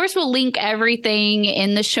course. Well, of course, we'll link everything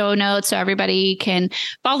in the show notes so everybody can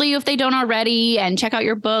follow you if they don't already and check out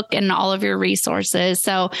your book and all of your resources.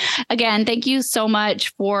 So again, thank you so much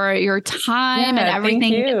for your time and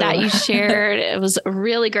everything that you shared. It was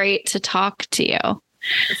really great to talk to you.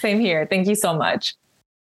 Same here. Thank you so much.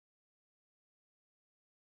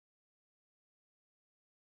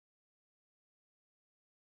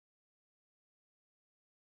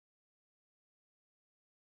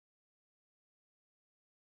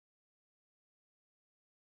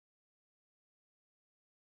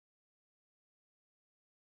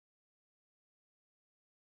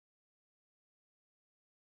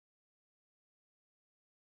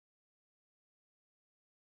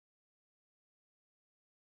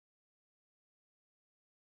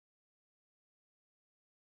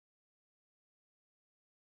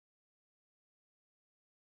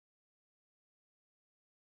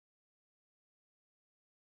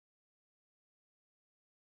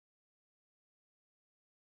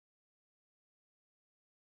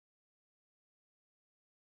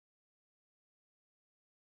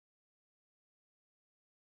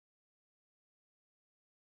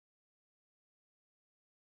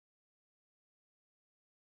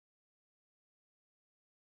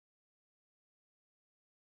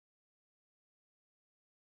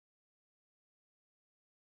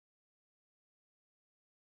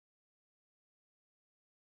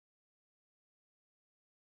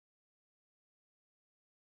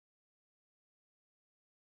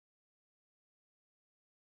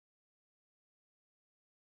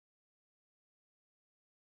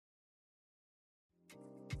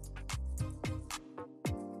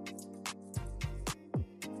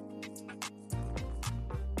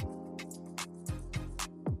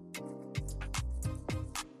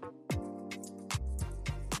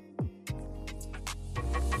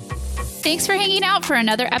 Thanks for hanging out for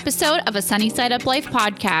another episode of a Sunny Side Up Life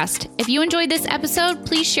podcast. If you enjoyed this episode,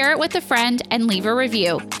 please share it with a friend and leave a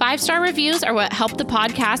review. 5-star reviews are what help the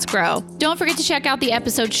podcast grow. Don't forget to check out the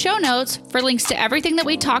episode show notes for links to everything that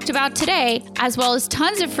we talked about today, as well as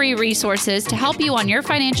tons of free resources to help you on your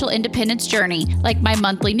financial independence journey, like my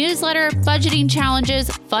monthly newsletter, budgeting challenges,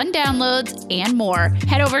 fun downloads, and more.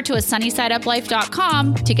 Head over to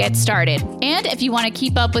asunnysideuplife.com to get started. And if you want to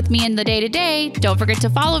keep up with me in the day-to-day, don't forget to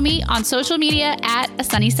follow me on social media at A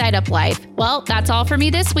Sunny Side Up Life. Well, that's all for me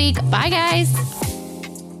this week. Bye, guys.